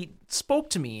really spoke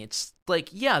to me. It's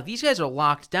these guys are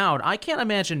locked down. I can't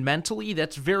imagine mentally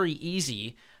that's very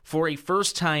easy for a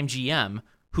first-time GM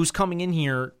who's coming in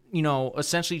here,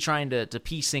 essentially trying to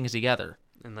piece things together.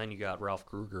 And then you got Ralph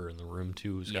Kruger in the room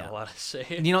too, who's got a lot to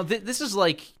say. This is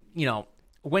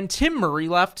when Tim Murray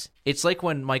left, it's like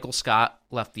when Michael Scott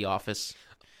left The Office.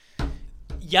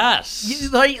 Yes.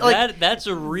 That's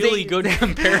a really good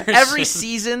comparison.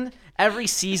 Every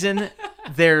season,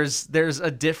 there's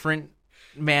a different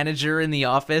manager in The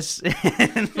Office.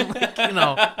 And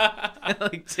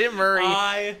Tim Murray.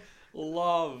 I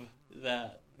love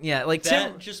that. Yeah,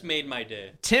 Tim just made my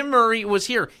day. Tim Murray was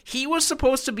here. He was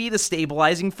supposed to be the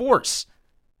stabilizing force.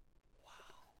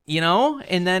 Wow.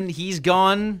 And then he's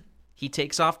gone. He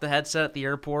takes off the headset at the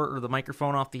airport or the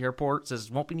microphone off the airport, says,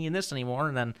 won't be needing this anymore,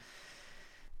 and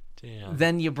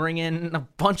then you bring in a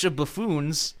bunch of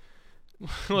buffoons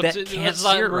that can't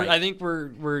steer right. I think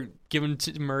we're giving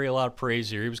Tim Murray a lot of praise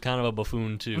here. He was kind of a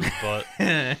buffoon too, but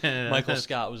Michael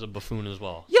Scott was a buffoon as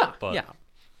well. Yeah,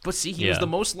 But see, he was the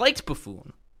most liked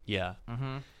buffoon. Yeah.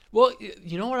 Mm-hmm. Well,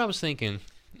 you know what I was thinking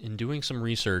in doing some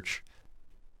research?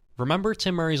 Remember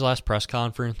Tim Murray's last press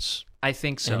conference? I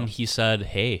think so. And he said,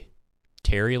 hey,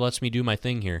 Terry lets me do my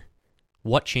thing here.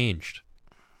 What changed?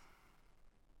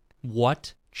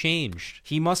 What changed?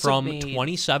 He must from have made...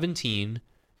 2017,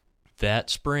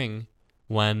 that spring,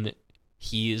 when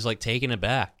he is like taking it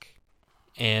back,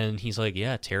 and he's like,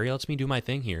 "Yeah, Terry lets me do my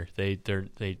thing here. They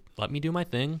let me do my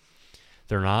thing.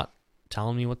 They're not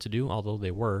telling me what to do, although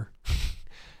they were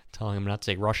telling him not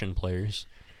to take Russian players.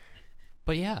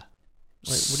 But yeah,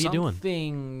 like, what are you doing?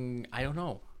 Something I don't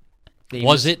know.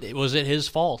 Was it his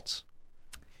fault?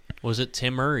 Was it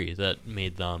Tim Murray that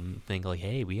made them think like,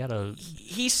 hey, we gotta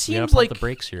pump the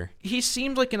brakes here? He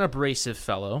seemed like an abrasive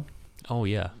fellow. Oh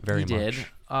yeah, very much. He did.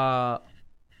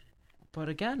 But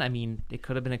again, I mean, it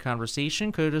could have been a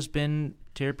conversation. Could have just been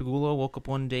Terry Pegula woke up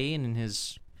one day and in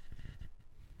his,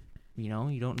 you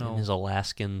don't know, in his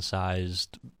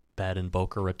Alaskan-sized bed in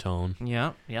Boca Raton.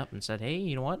 Yeah, and said, hey,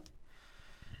 you know what?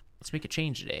 Let's make a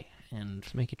change today. And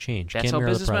let's make a change. That's how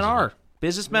businessmen are.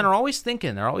 Businessmen are always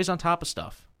thinking. They're always on top of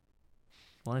stuff.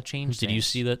 Want to change Did things. you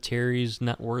see that Terry's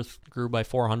net worth grew by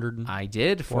 400? I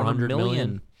did. 400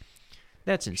 million.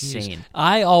 That's insane. Jeez.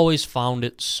 I always found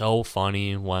it so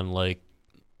funny when, like,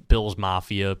 Bill's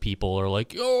Mafia people are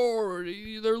like, oh,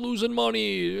 they're losing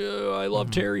money. I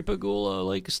love Terry Pegula.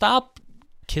 Like, stop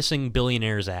kissing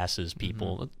billionaires' asses,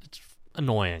 people. It's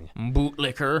annoying.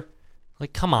 Bootlicker.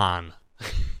 Like, come on.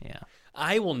 Yeah.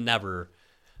 I will never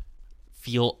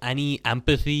feel any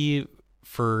empathy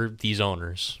for these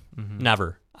owners.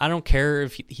 Never. I don't care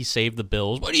if he saved the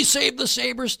Bills, but he saved the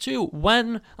Sabres too.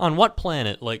 When? On what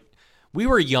planet? Like, we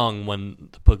were young when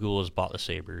the Pegulas bought the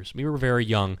Sabres. We were very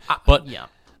young. But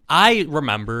I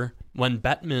remember when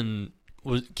Bettman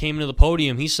came to the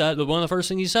podium, he said, one of the first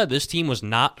things he said, this team was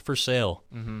not for sale.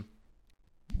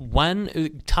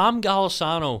 When Tom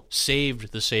Golisano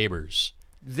saved the Sabres.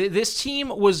 This team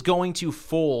was going to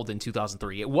fold in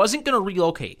 2003. It wasn't going to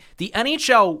relocate. The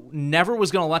NHL never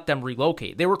was going to let them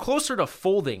relocate. They were closer to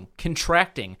folding,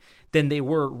 contracting, than they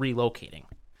were relocating.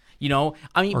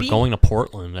 I mean, going to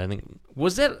Portland. I think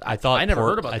was that. I never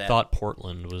heard about that. I thought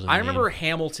Portland was. I remember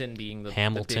Hamilton being the big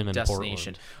and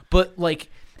destination, Portland. But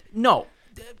no.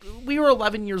 We were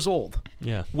 11 years old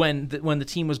when the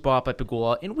team was bought by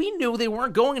Pegula, and we knew they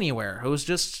weren't going anywhere. It was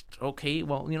just, okay,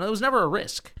 well, it was never a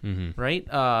risk, right?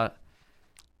 Tom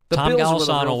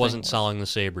Golisano wasn't selling the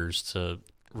Sabres to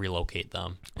relocate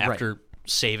them after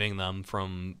saving them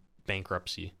from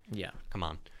bankruptcy. Yeah. Come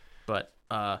on. But,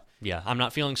 I'm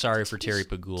not feeling sorry for Terry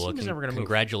Pegula.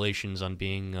 Congratulations on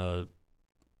being a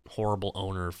horrible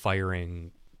owner,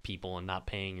 firing people and not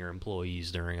paying your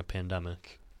employees during a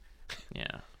pandemic.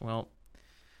 Yeah, well,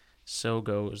 so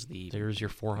goes there's your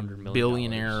 $400 million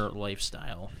billionaire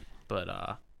lifestyle.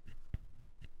 But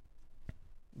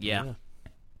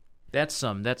that's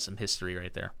some history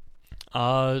right there.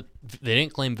 They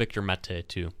didn't claim Victor Mete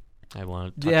too. I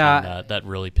want to touch on that. That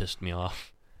really pissed me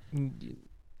off. Sammy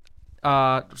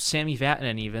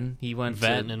Vatanen even he went.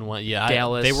 Vatanen went. Yeah,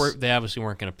 Dallas. They obviously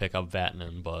weren't going to pick up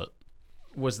Vatanen, but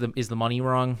is the money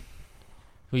wrong?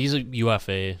 He's a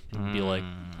UFA. It'd be like,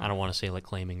 I don't want to say like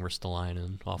claiming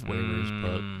Ristolainen off waivers,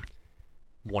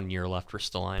 but 1 year left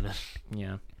Ristolainen.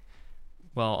 Yeah.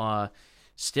 Well,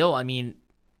 still, I mean,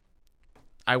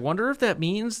 I wonder if that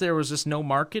means there was just no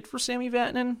market for Sammy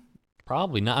Vatanen.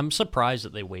 Probably not. I'm surprised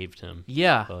that they waived him.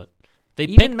 Yeah. But they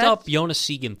picked up Jonas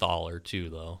Siegenthaler too,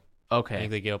 though. Okay. I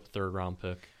think they gave up a third-round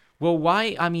pick. Well,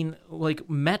 why? I mean, like,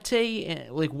 Mete,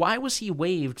 why was he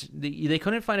waived? They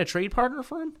couldn't find a trade partner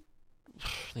for him?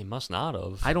 They must not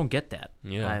have. I don't get that.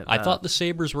 Yeah, I thought the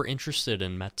Sabres were interested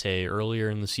in Mete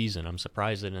earlier in the season. I'm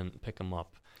surprised they didn't pick him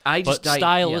up.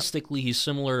 Stylistically, he's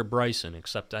similar to Bryson,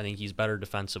 except I think he's better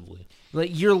defensively. Like,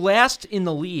 you're last in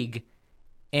the league,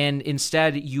 and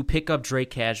instead you pick up Drake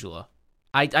Caggiula.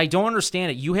 I don't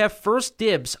understand it. You have first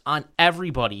dibs on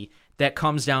everybody that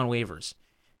comes down waivers.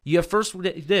 You have first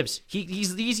dibs.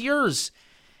 He's yours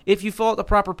if you fill out the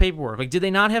proper paperwork. Like, did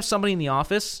they not have somebody in the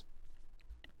office?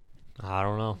 I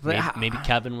don't know. Maybe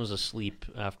Kevin was asleep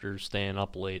after staying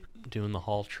up late doing the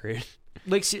Hall trade.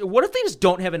 Like, see, what if they just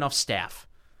don't have enough staff?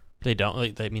 They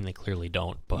don't. They clearly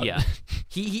don't. But yeah,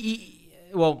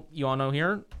 well, you all know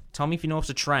here. Tell me if you know if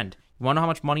it's a trend. You want to know how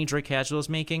much money Drake Caggiula is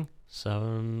making?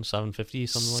 $750,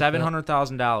 something like that.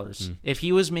 $700,000. If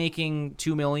he was making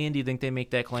 $2 million, do you think they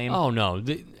make that claim? Oh no,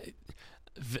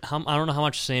 I don't know how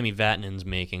much Sammy Vatanen's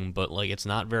making, but like it's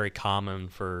not very common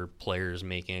for players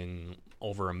making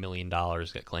over $1 million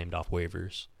get claimed off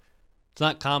waivers. It's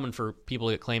not common for people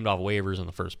to get claimed off waivers in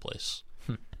the first place.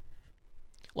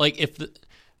 Like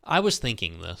I was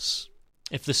thinking this,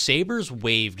 if the Sabres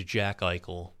waived Jack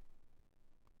Eichel,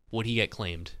 would he get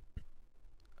claimed?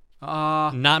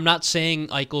 I'm not saying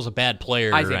Eichel's a bad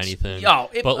player or anything.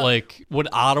 But like, would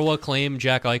Ottawa claim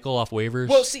Jack Eichel off waivers?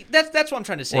 Well, see, that's what I'm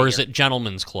trying to say. Or is it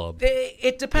gentleman's club?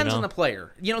 It depends on the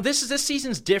player. This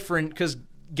season's different because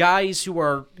guys who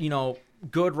are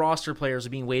good roster players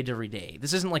are being waived every day.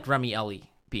 This isn't like Remy Ellie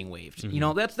being waived.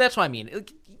 That's what I mean.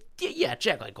 Yeah,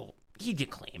 Jack Eichel, he'd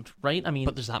get claimed, right? I mean,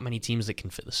 but there's not many teams that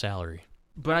can fit the salary.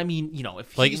 But I mean,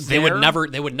 if like he's they would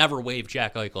never waive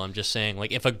Jack Eichel. I'm just saying,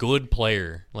 like if a good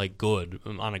player, like good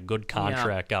on a good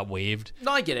contract, got waived,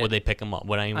 no, I get it. Would they pick him up?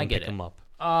 Would anyone pick him up?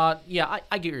 Yeah,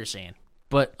 I get what you're saying,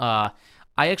 but I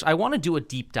want to do a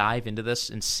deep dive into this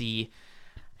and see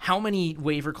how many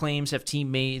waiver claims have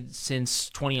team made since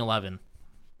 2011.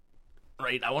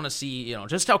 Right, I want to see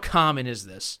just how common is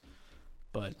this.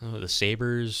 But the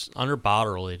Sabres under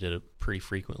Botterill, they did it pretty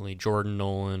frequently. Jordan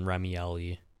Nolan, Remy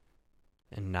Ellie.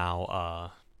 And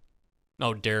now,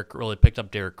 Derek really picked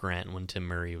up Derek Grant when Tim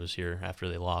Murray was here after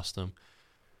they lost him.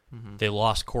 Mm-hmm. They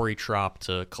lost Corey Tropp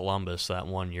to Columbus that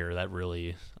one year. That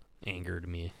really angered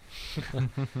me.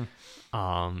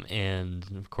 And,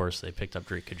 of course, they picked up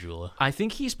Drake Caggiula. I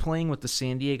think he's playing with the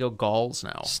San Diego Gulls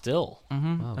now. Still?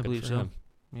 Mm-hmm. Wow, I believe so. Him.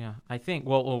 Yeah, I think.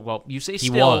 Well, you say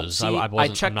still. He was. See, I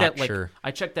checked that. Sure.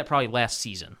 I checked that probably last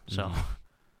season. So,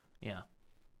 yeah.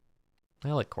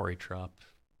 I like Corey Tropp.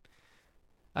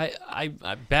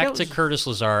 Back to Curtis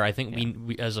Lazar. I think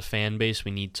we as a fan base,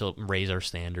 we need to raise our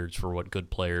standards for what good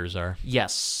players are.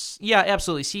 Yes, yeah,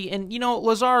 absolutely. See, and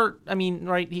Lazar. I mean,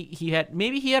 right? He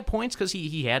had points because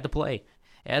he had to play,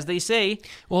 as they say.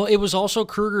 Well, it was also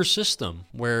Kruger's system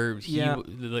where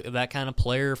that kind of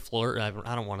player I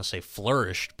don't want to say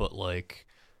flourished, but like,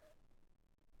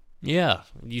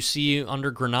 you see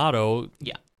under Granato,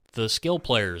 the skill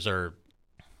players are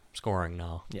scoring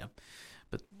now. Yeah.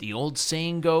 But the old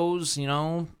saying goes,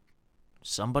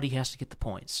 somebody has to get the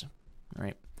points,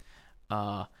 right?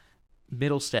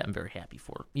 Middlestat, I'm very happy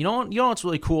for. You know what's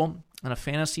really cool? On a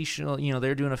fantasy show,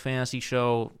 they're doing a fantasy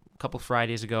show a couple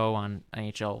Fridays ago on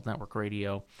NHL Network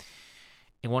Radio,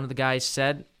 and one of the guys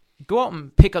said, "Go out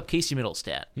and pick up Casey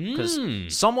Middlestat because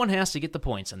someone has to get the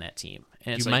points on that team."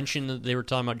 And you mentioned that they were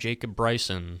talking about Jacob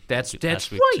Bryson. That's right.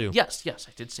 Too. Yes,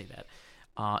 I did say that.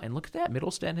 And look at that,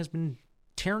 Middlestat has been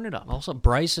tearing it up. Also,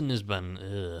 Bryson has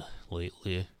been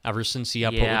lately, ever since he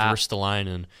got put with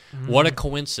Ristolainen. What a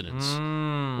coincidence.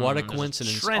 What a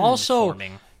coincidence. Also,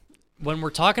 when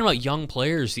we're talking about young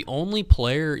players, the only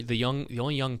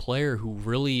young player who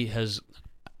really has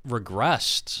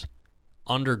regressed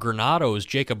under Granato is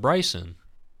Jacob Bryson.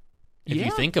 If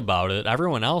you think about it,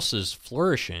 everyone else is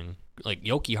flourishing. Like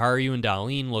Yoki Haru and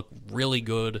Dahlin look really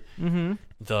good. Mm-hmm.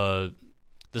 The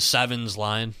sevens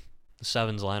line.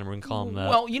 We're going to call him that.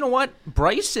 Well, you know what?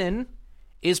 Bryson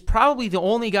is probably the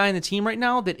only guy in the team right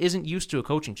now that isn't used to a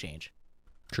coaching change.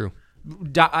 True.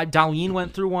 Dahlin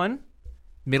went through one.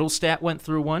 Middlestat went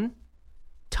through one.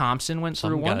 Thompson went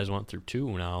through one. Some guys went through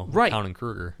two now, right. counting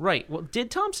Kruger. Right. Well,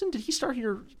 did he start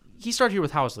here? He started here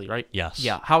with Housley, right? Yes.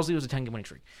 Yeah, Housley was a 10-game winning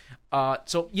streak.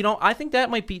 So, I think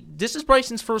that might be... This is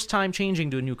Bryson's first time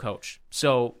changing to a new coach.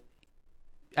 So...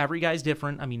 Every guy's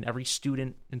different. I mean, every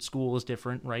student in school is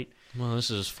different, right? Well, this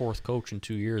is his fourth coach in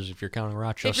 2 years if you're counting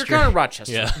Rochester. If you're counting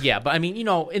Rochester, yeah. But I mean, in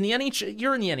the NHL,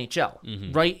 you're in the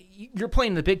NHL, right? You're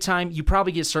playing the big time. You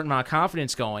probably get a certain amount of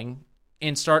confidence going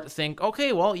and start to think,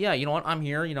 okay, well, yeah, you know what? I'm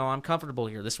here. I'm comfortable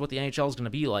here. This is what the NHL is going to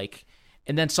be like.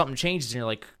 And then something changes, and you're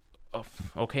like, oh,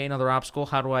 okay, another obstacle.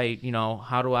 How do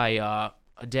I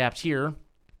adapt here?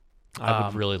 I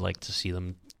would really like to see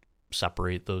them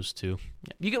separate those two.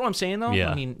 You get what I'm saying, though?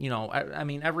 Yeah. I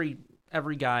mean,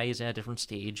 every guy is at a different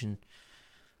stage, and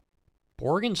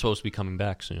Borgen's supposed to be coming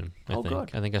back soon. I think.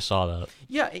 Good. I think I saw that.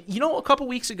 Yeah, a couple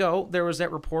weeks ago there was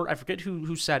that report. I forget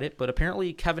who said it, but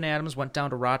apparently Kevin Adams went down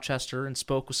to Rochester and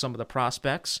spoke with some of the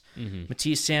prospects.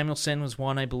 Matthias Samuelsson was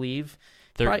one, I believe.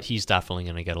 He's definitely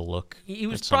going to get a look. He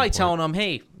was probably telling them,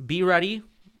 "Hey, be ready.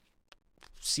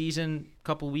 Season a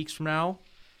couple weeks from now,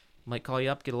 might call you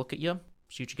up, get a look at you."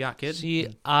 See what you got, kid. See,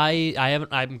 I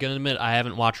haven't. I'm gonna admit I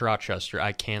haven't watched Rochester.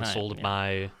 I canceled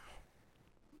my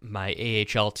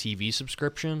AHL TV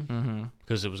subscription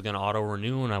because it was gonna auto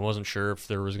renew, and I wasn't sure if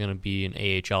there was gonna be an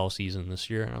AHL season this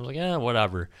year. And I was like,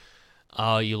 whatever.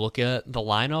 You look at the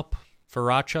lineup for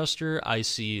Rochester, I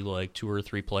see like 2 or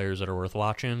 3 players that are worth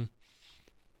watching.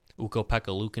 Ukko-Pekka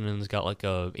Luukkonen's got like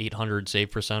a 800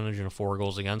 save percentage and a 4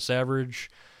 goals against average.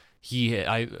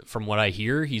 From what I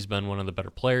hear, he's been one of the better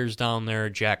players down there.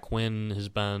 Jack Quinn has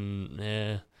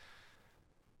been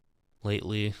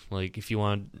lately. Like, if you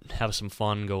want to have some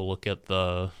fun, go look at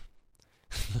the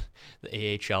the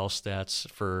AHL stats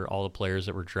for all the players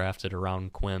that were drafted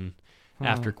around Quinn,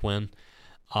 after Quinn.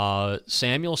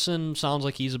 Samuelsson sounds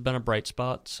like he's been a bright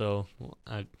spot, so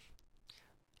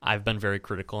I've been very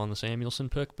critical on the Samuelsson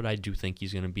pick, but I do think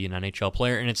he's going to be an NHL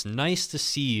player, and it's nice to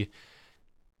see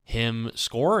him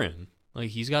scoring. Like,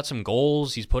 he's got some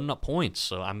goals, he's putting up points,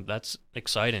 so that's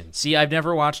exciting. See, I've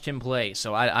never watched him play,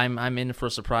 so I'm in for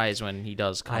a surprise when he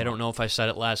does come. I don't know if I said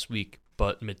it last week,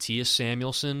 but Matthias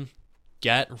Samuelsson,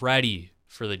 get ready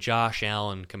for the Josh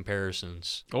Allen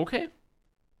comparisons. Okay.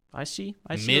 I see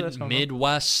where that's going.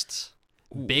 Midwest,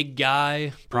 big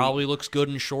guy, probably looks good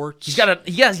in shorts. He's got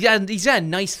a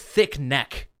nice thick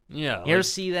neck. Yeah. You ever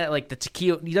see that? Like the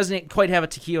Takeo, he doesn't quite have a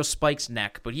Takeo Spikes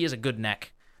neck, but he has a good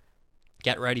neck.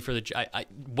 Get ready for I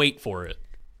wait for it.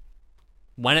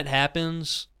 When it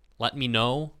happens, let me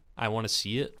know. I want to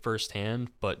see it firsthand,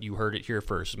 but you heard it here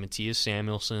first. Matthias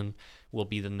Samuelsson will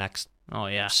be the next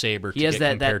Sabre to get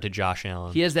compared to Josh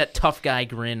Allen. He has that tough guy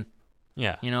grin.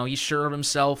 Yeah. You know, he's sure of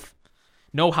himself.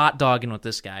 No hot dogging with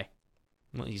this guy.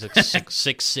 Well, he's like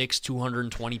 6'6",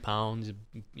 220 pounds.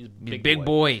 He's a big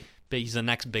boy. He's the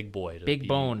next big boy. Big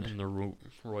boned. In the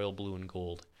royal blue and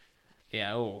gold.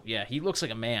 Yeah, he looks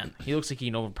like a man. He looks like he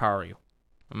can overpower you.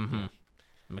 Mm-hmm.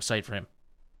 I'm excited for him.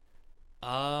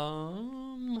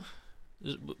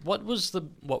 What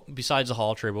besides the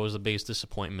Hall trade, what was the biggest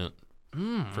disappointment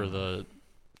for the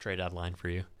trade deadline for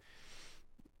you?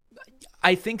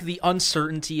 I think the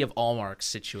uncertainty of Allmark's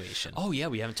situation. Oh yeah,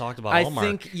 we haven't talked about Allmark. I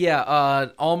think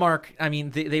Allmark. I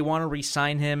mean, they want to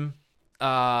re-sign him.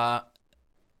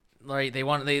 Right?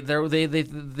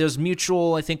 There's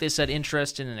mutual. I think they said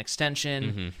interest in an extension.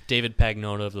 Mm-hmm. David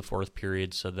Pagnotta of the Fourth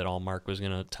Period said that Allmark was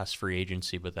going to test free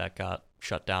agency, but that got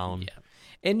shut down. Yeah,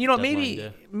 and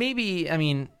maybe I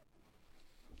mean,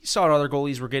 you saw what other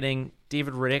goalies were getting.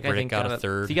 David Riddick, I think, got a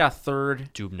third. He got a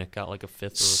third. Dubnyk got like a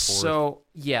fifth or a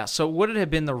fourth. So would it have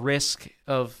been the risk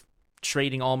of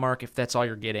trading Allmark if that's all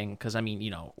you're getting? Because I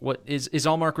mean, what is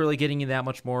Allmark really getting you that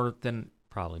much more than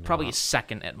probably a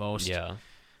second at most? Yeah.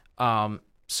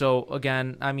 So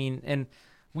again, I mean, and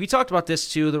we talked about this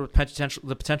too, the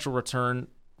potential return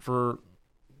for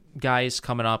guys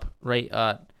coming up, right?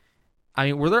 I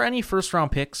mean, were there any first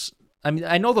round picks? I mean,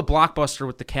 I know the blockbuster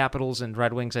with the Capitals and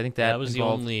Red Wings. I think that was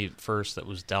involved, the only first that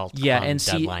was dealt on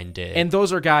deadline day. And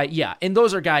those are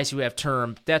guys who have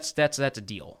term. That's a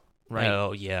deal, right?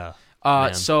 Oh yeah.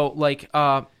 So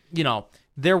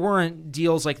there weren't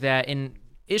deals like that, and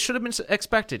it should have been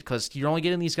expected because you're only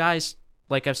getting these guys,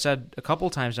 like I've said a couple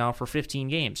times now, for 15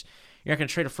 games. You're not going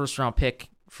to trade a first round pick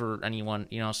for anyone,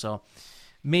 So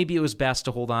maybe it was best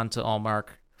to hold on to Allmark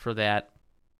for that.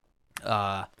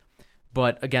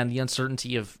 But again, the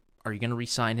uncertainty of, are you going to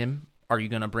re-sign him? Are you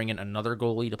going to bring in another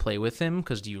goalie to play with him?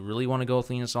 Because do you really want to go with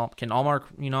Linus Allmark? Can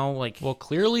Allmark, Well,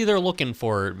 clearly they're looking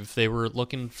for it. If they were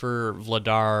looking for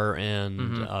Vladar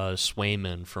and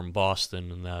Swayman from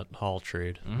Boston in that Hall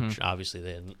trade, which obviously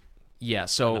they didn't. Yeah,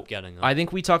 so end up getting them. I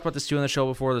think we talked about this too on the show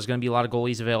before. There's going to be a lot of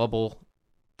goalies available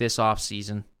this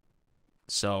offseason.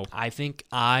 So I think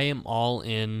I am all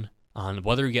in on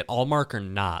whether you get Allmark or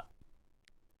not.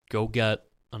 Go get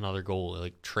another goalie,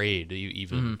 like trade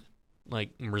even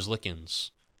like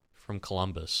Merzlikins from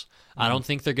Columbus. I don't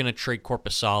think they're going to trade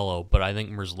Korpisalo, but I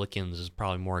think Merzlikins is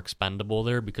probably more expendable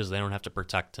there because they don't have to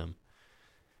protect him.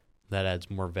 That adds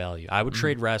more value. I would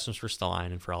trade Rasmus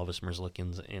Ristolainen for Elvis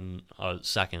Merzlikins in a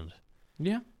second.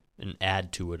 Yeah. And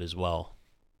add to it as well.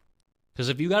 Because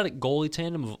if you got a goalie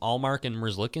tandem of Allmark and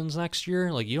Merzlikins next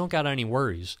year, like, you don't got any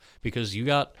worries because you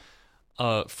got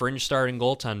a fringe starting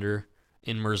goaltender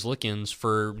in Merzlikins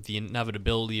for the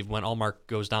inevitability of when Allmark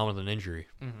goes down with an injury.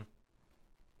 Mm-hmm.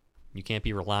 You can't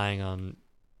be relying on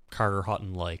Carter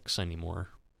Hutton likes anymore.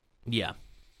 Yeah.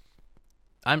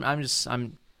 I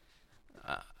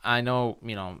know,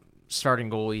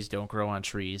 starting goalies don't grow on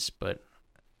trees, but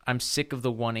I'm sick of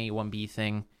the 1A, 1B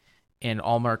thing, and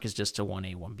Allmark is just a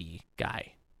 1A, 1B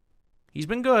guy. He's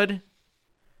been good,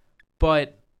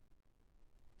 but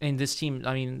in this team,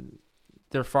 I mean,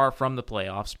 they're far from the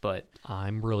playoffs, but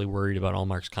I'm really worried about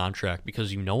Allmark's contract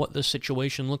because you know what this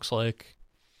situation looks like?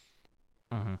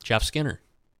 Jeff Skinner.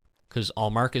 Because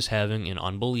Allmark is having an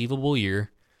unbelievable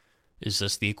year. Is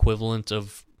this the equivalent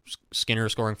of Skinner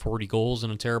scoring 40 goals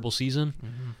in a terrible season?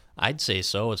 I'd say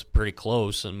so. It's pretty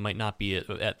close. It might not be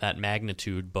at that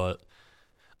magnitude, but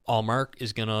Allmark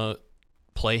is going to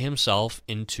play himself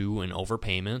into an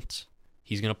overpayment.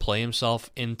 He's going to play himself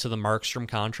into the Markstrom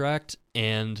contract,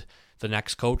 and the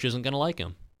next coach isn't going to like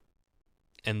him.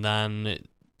 And then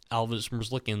Elvis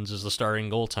Merzlikins is the starting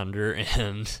goaltender,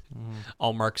 and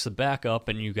Allmark's the backup,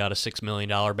 and you got a $6 million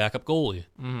backup goalie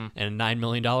and a $9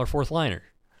 million fourth liner.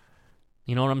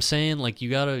 You know what I'm saying? Like,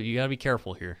 you gotta be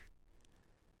careful here.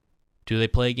 Do they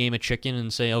play a game of chicken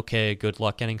and say, okay, good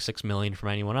luck getting $6 million from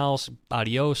anyone else?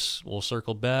 Adios. We'll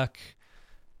circle back.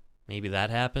 Maybe that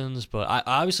happens. But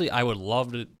I would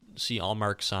love to see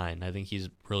Allmark sign. I think he's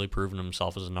really proven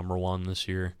himself as a number one this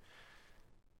year.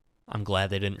 I'm glad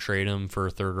they didn't trade him for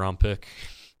a third-round pick.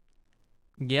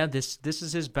 Yeah, this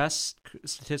is his best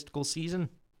statistical season.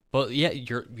 But, yeah,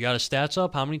 you got his stats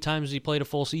up? How many times has he played a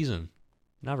full season?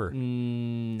 Never.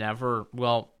 Never.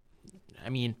 Well, I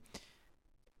mean,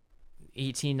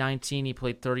 18-19, he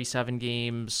played 37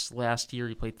 games. Last year,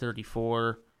 he played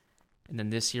 34. And then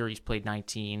this year, he's played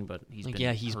 19, but he's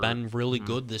been hurt. Been really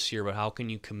good this year, but how can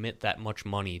you commit that much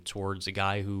money towards a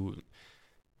guy who,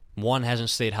 one, hasn't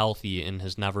stayed healthy and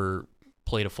has never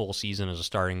played a full season as a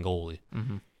starting goalie?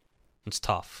 Mm-hmm. It's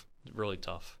tough. It's really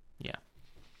tough. Yeah.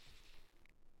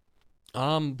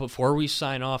 Before we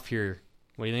sign off here,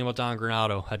 what do you think about Don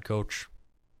Granato, head coach?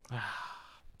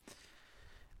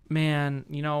 Man,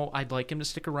 I'd like him to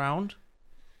stick around,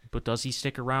 but does he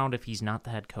stick around if he's not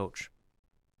the head coach?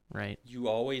 Right? You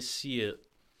always see it.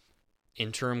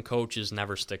 Interim coaches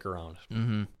never stick around.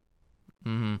 Mm-hmm.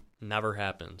 Mm-hmm. Never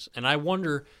happens. And I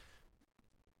wonder,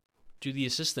 do the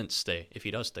assistants stay if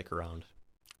he does stick around?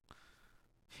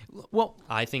 Well,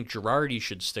 I think Girardi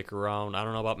should stick around. I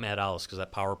don't know about Matt Ellis because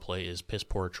that power play is piss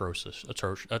poor atrocious.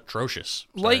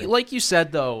 Sorry. Like you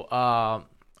said, though,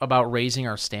 about raising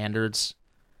our standards,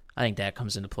 I think that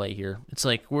comes into play here. It's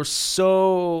like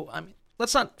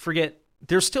let's not forget,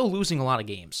 they're still losing a lot of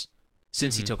games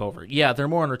since he took over. Yeah, they're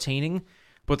more entertaining,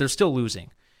 but they're still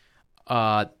losing.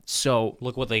 So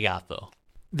look what they got, though.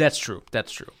 That's true.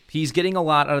 He's getting a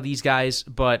lot out of these guys,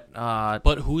 but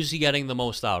who's he getting the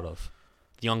most out of?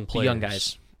 The young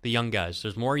players. The young guys.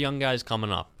 There's more young guys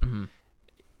coming up. Mm-hmm.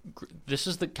 This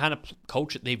is the kind of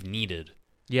coach that they've needed.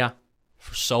 Yeah.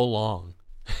 For so long.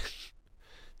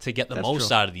 To get the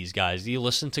most out of these guys. Do you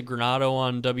listen to Granato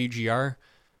on WGR?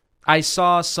 I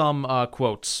saw some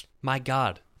quotes. My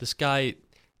God. This guy...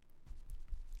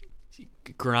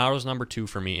 Granato's number 2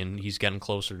 for me, and he's getting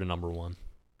closer to number 1.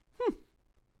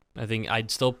 I think I'd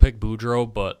still pick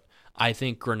Boudreau, but I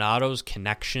think Granato's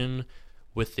connection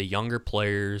with the younger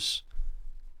players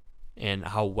and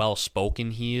how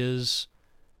well-spoken he is.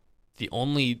 The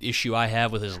only issue I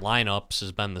have with his lineups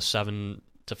has been the 7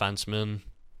 defensemen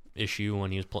issue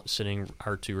when he was sitting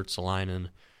Arttu Ruotsalainen.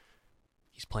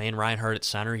 He's playing Reinhart at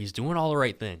center. He's doing all the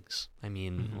right things. I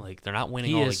mean, they're not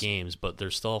winning the games, but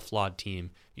they're still a flawed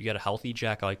team. You got a healthy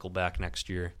Jack Eichel back next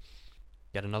year.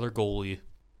 You got another goalie.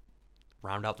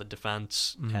 Round out the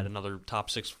defense, add another top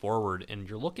 6 forward, and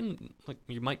you're looking like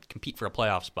you might compete for a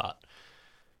playoff spot.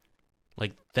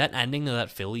 Like, that ending of that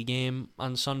Philly game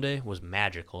on Sunday was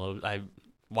magical.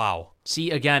 Wow. See,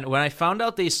 again, when I found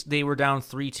out they were down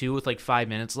 3-2 with like 5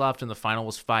 minutes left and the final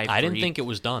was 5-3. I didn't think it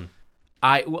was done.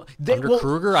 Under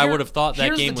Kruger, I would have thought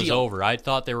that game was over. I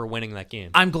thought they were winning that game.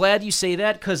 I'm glad you say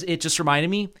that because it just reminded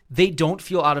me they don't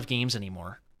feel out of games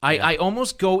anymore. I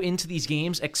almost go into these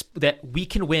games that we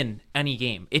can win any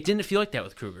game. It didn't feel like that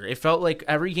with Kruger. It felt like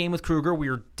every game with Kruger,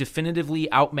 we were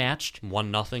definitively outmatched.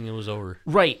 1-0, it was over.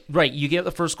 Right. You get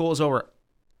the first goal is over.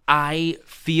 I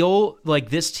feel like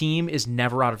this team is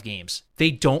never out of games. They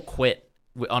don't quit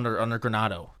under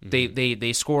Granato. Mm-hmm.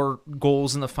 They score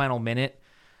goals in the final minute.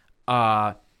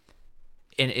 And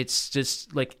it's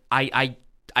just like I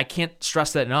can't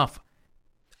stress that enough.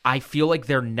 I feel like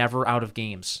they're never out of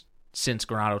games since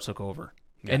Granato took over.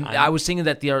 Yeah, and I was thinking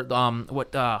that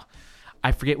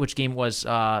I forget which game it was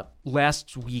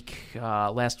last week,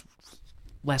 last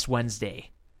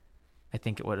Wednesday. I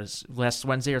think it was last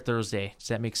Wednesday or Thursday. Does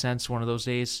that make sense? One of those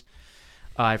days.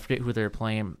 I forget who they were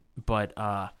playing, but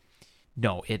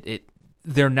no,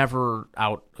 they're never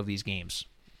out of these games,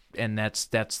 and that's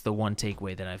the one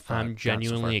takeaway that I've. I'm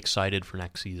genuinely excited for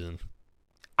next season.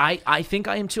 I think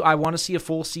I am too. I want to see a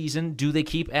full season. Do they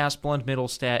keep Asplund,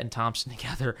 Middlestat, and Thompson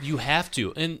together? You have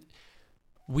to. And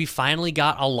we finally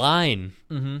got a line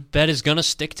that is going to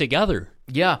stick together.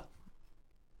 Yeah.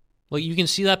 Like, you can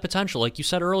see that potential. Like you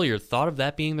said earlier, thought of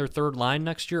that being their third line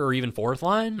next year or even fourth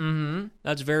line? Mm-hmm.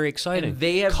 That's very exciting. And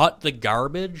they have cut the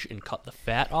garbage and cut the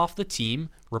fat off the team,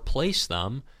 replace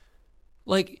them.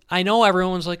 Like, I know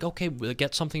everyone's like, okay, we'll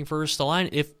get something for Ristolainen.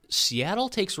 If Seattle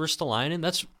takes Ristolainen,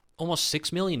 that's almost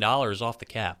 $6 million off the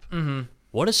cap. Mm-hmm.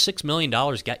 What does $6 million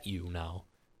get you now?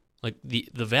 Like, the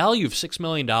value of $6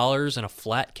 million and a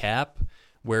flat cap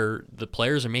where the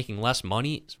players are making less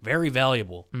money is very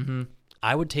valuable. Mm-hmm.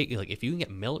 I would take, like, if you can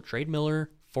get trade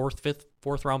Miller, fourth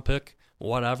round pick,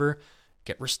 whatever,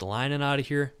 get Ristolainen out of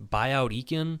here, buy out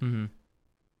Eakin. Mm-hmm.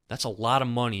 That's a lot of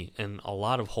money and a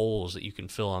lot of holes that you can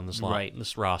fill on this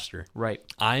this roster. Right.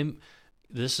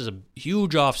 This is a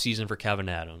huge offseason for Kevin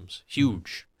Adams.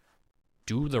 Huge.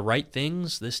 Do the right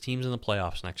things. This team's in the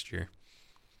playoffs next year.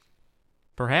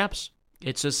 Perhaps.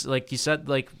 It's just like you said,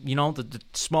 like, the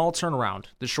small turnaround,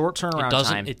 the short turnaround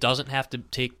time. It doesn't have to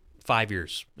take 5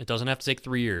 years. It doesn't have to take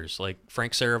 3 years. Like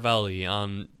Frank Saravelli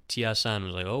on TSN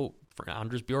was like, oh,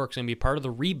 Anders Bjork's going to be part of the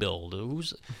rebuild.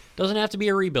 Doesn't have to be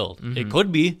a rebuild. Mm-hmm. It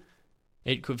could be.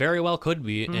 It could very well could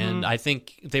be. Mm-hmm. And I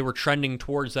think they were trending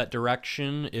towards that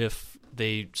direction if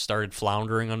they started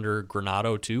floundering under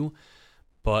Granato too.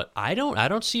 But I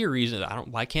don't see a reason.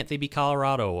 Why can't they be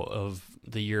Colorado of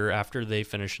the year after they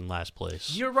finish in last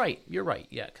place? You're right.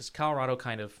 Yeah, because Colorado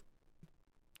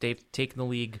they've taken the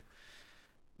league,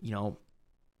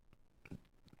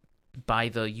 by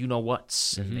the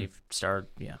you-know-whats, and they've started,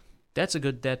 yeah. That's a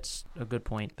good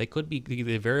point. They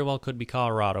very well could be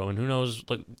Colorado, and who knows,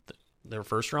 like, their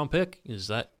first-round pick, is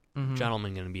that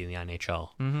gentleman going to be in the NHL?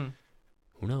 Mm-hmm.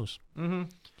 Who knows? Mm-hmm.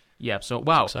 Yeah, so,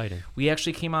 wow. It's exciting. We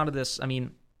actually came out of this, I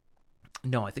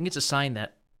think it's a sign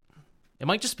that it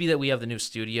might just be that we have the new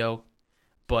studio,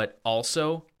 but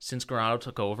also, since Granato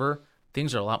took over,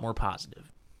 things are a lot more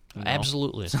positive.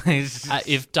 Absolutely.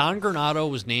 If Don Granato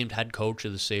was named head coach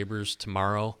of the Sabres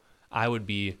tomorrow, I would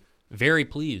be very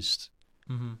pleased.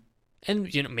 Mm-hmm.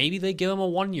 And maybe they give him a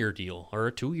 1-year deal or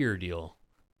a 2-year deal.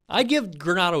 I give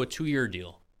Granato a 2-year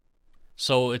deal.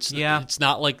 So it's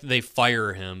not like they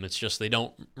fire him. It's just they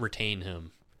don't retain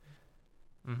him.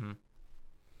 Mm-hmm.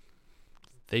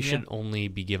 They should only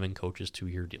be giving coaches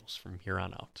 2-year deals from here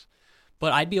on out.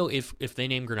 But I'd be if they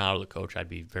name Granato the coach, I'd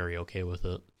be very okay with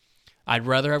it. I'd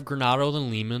rather have Granato than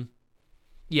Lehman.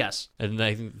 Yes. And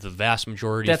I think the vast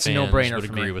majority of fans no-brainer would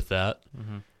agree me. with that.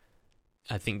 Mm-hmm.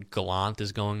 I think Gallant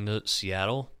is going to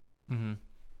Seattle. Mm-hmm.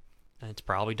 And it's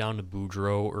probably down to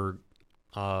Boudreaux or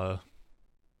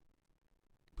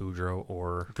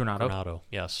Granato.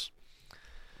 Yes.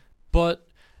 But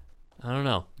I don't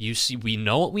know. We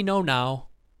know what we know now.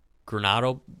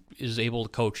 Granato is able to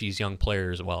coach these young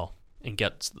players well and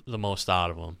gets the most out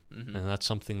of them. Mm-hmm. And that's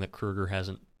something that Kruger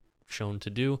hasn't shown to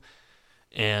do.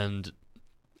 And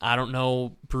I don't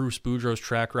know Bruce Boudreaux's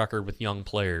track record with young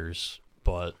players,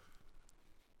 but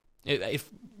if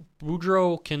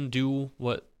Boudreaux can do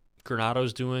what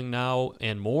Granato's doing now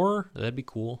and more, that'd be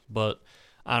cool. But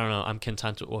I don't know. I'm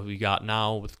content with what we got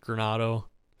now with Granato.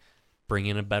 Bring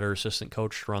in a better assistant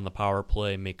coach to run the power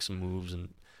play, make some moves,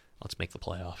 and let's make the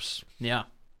playoffs. Yeah.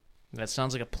 That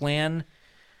sounds like a plan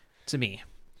to me.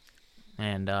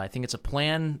 And I think it's a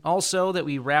plan also that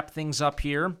we wrap things up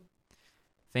here.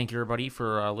 Thank you, everybody,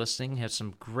 for listening. Had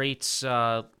some great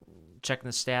checking the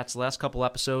stats the last couple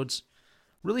episodes.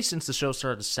 Really, since the show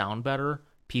started to sound better,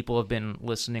 people have been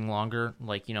listening longer.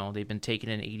 Like, they've been taking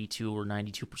in 82 or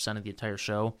 92% of the entire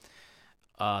show.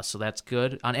 So that's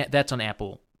good. That's on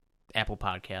Apple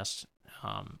Podcasts.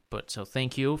 But so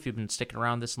thank you if you've been sticking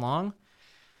around this long.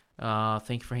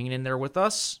 Thank you for hanging in there with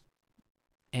us.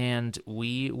 And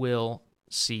we will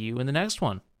see you in the next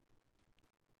one.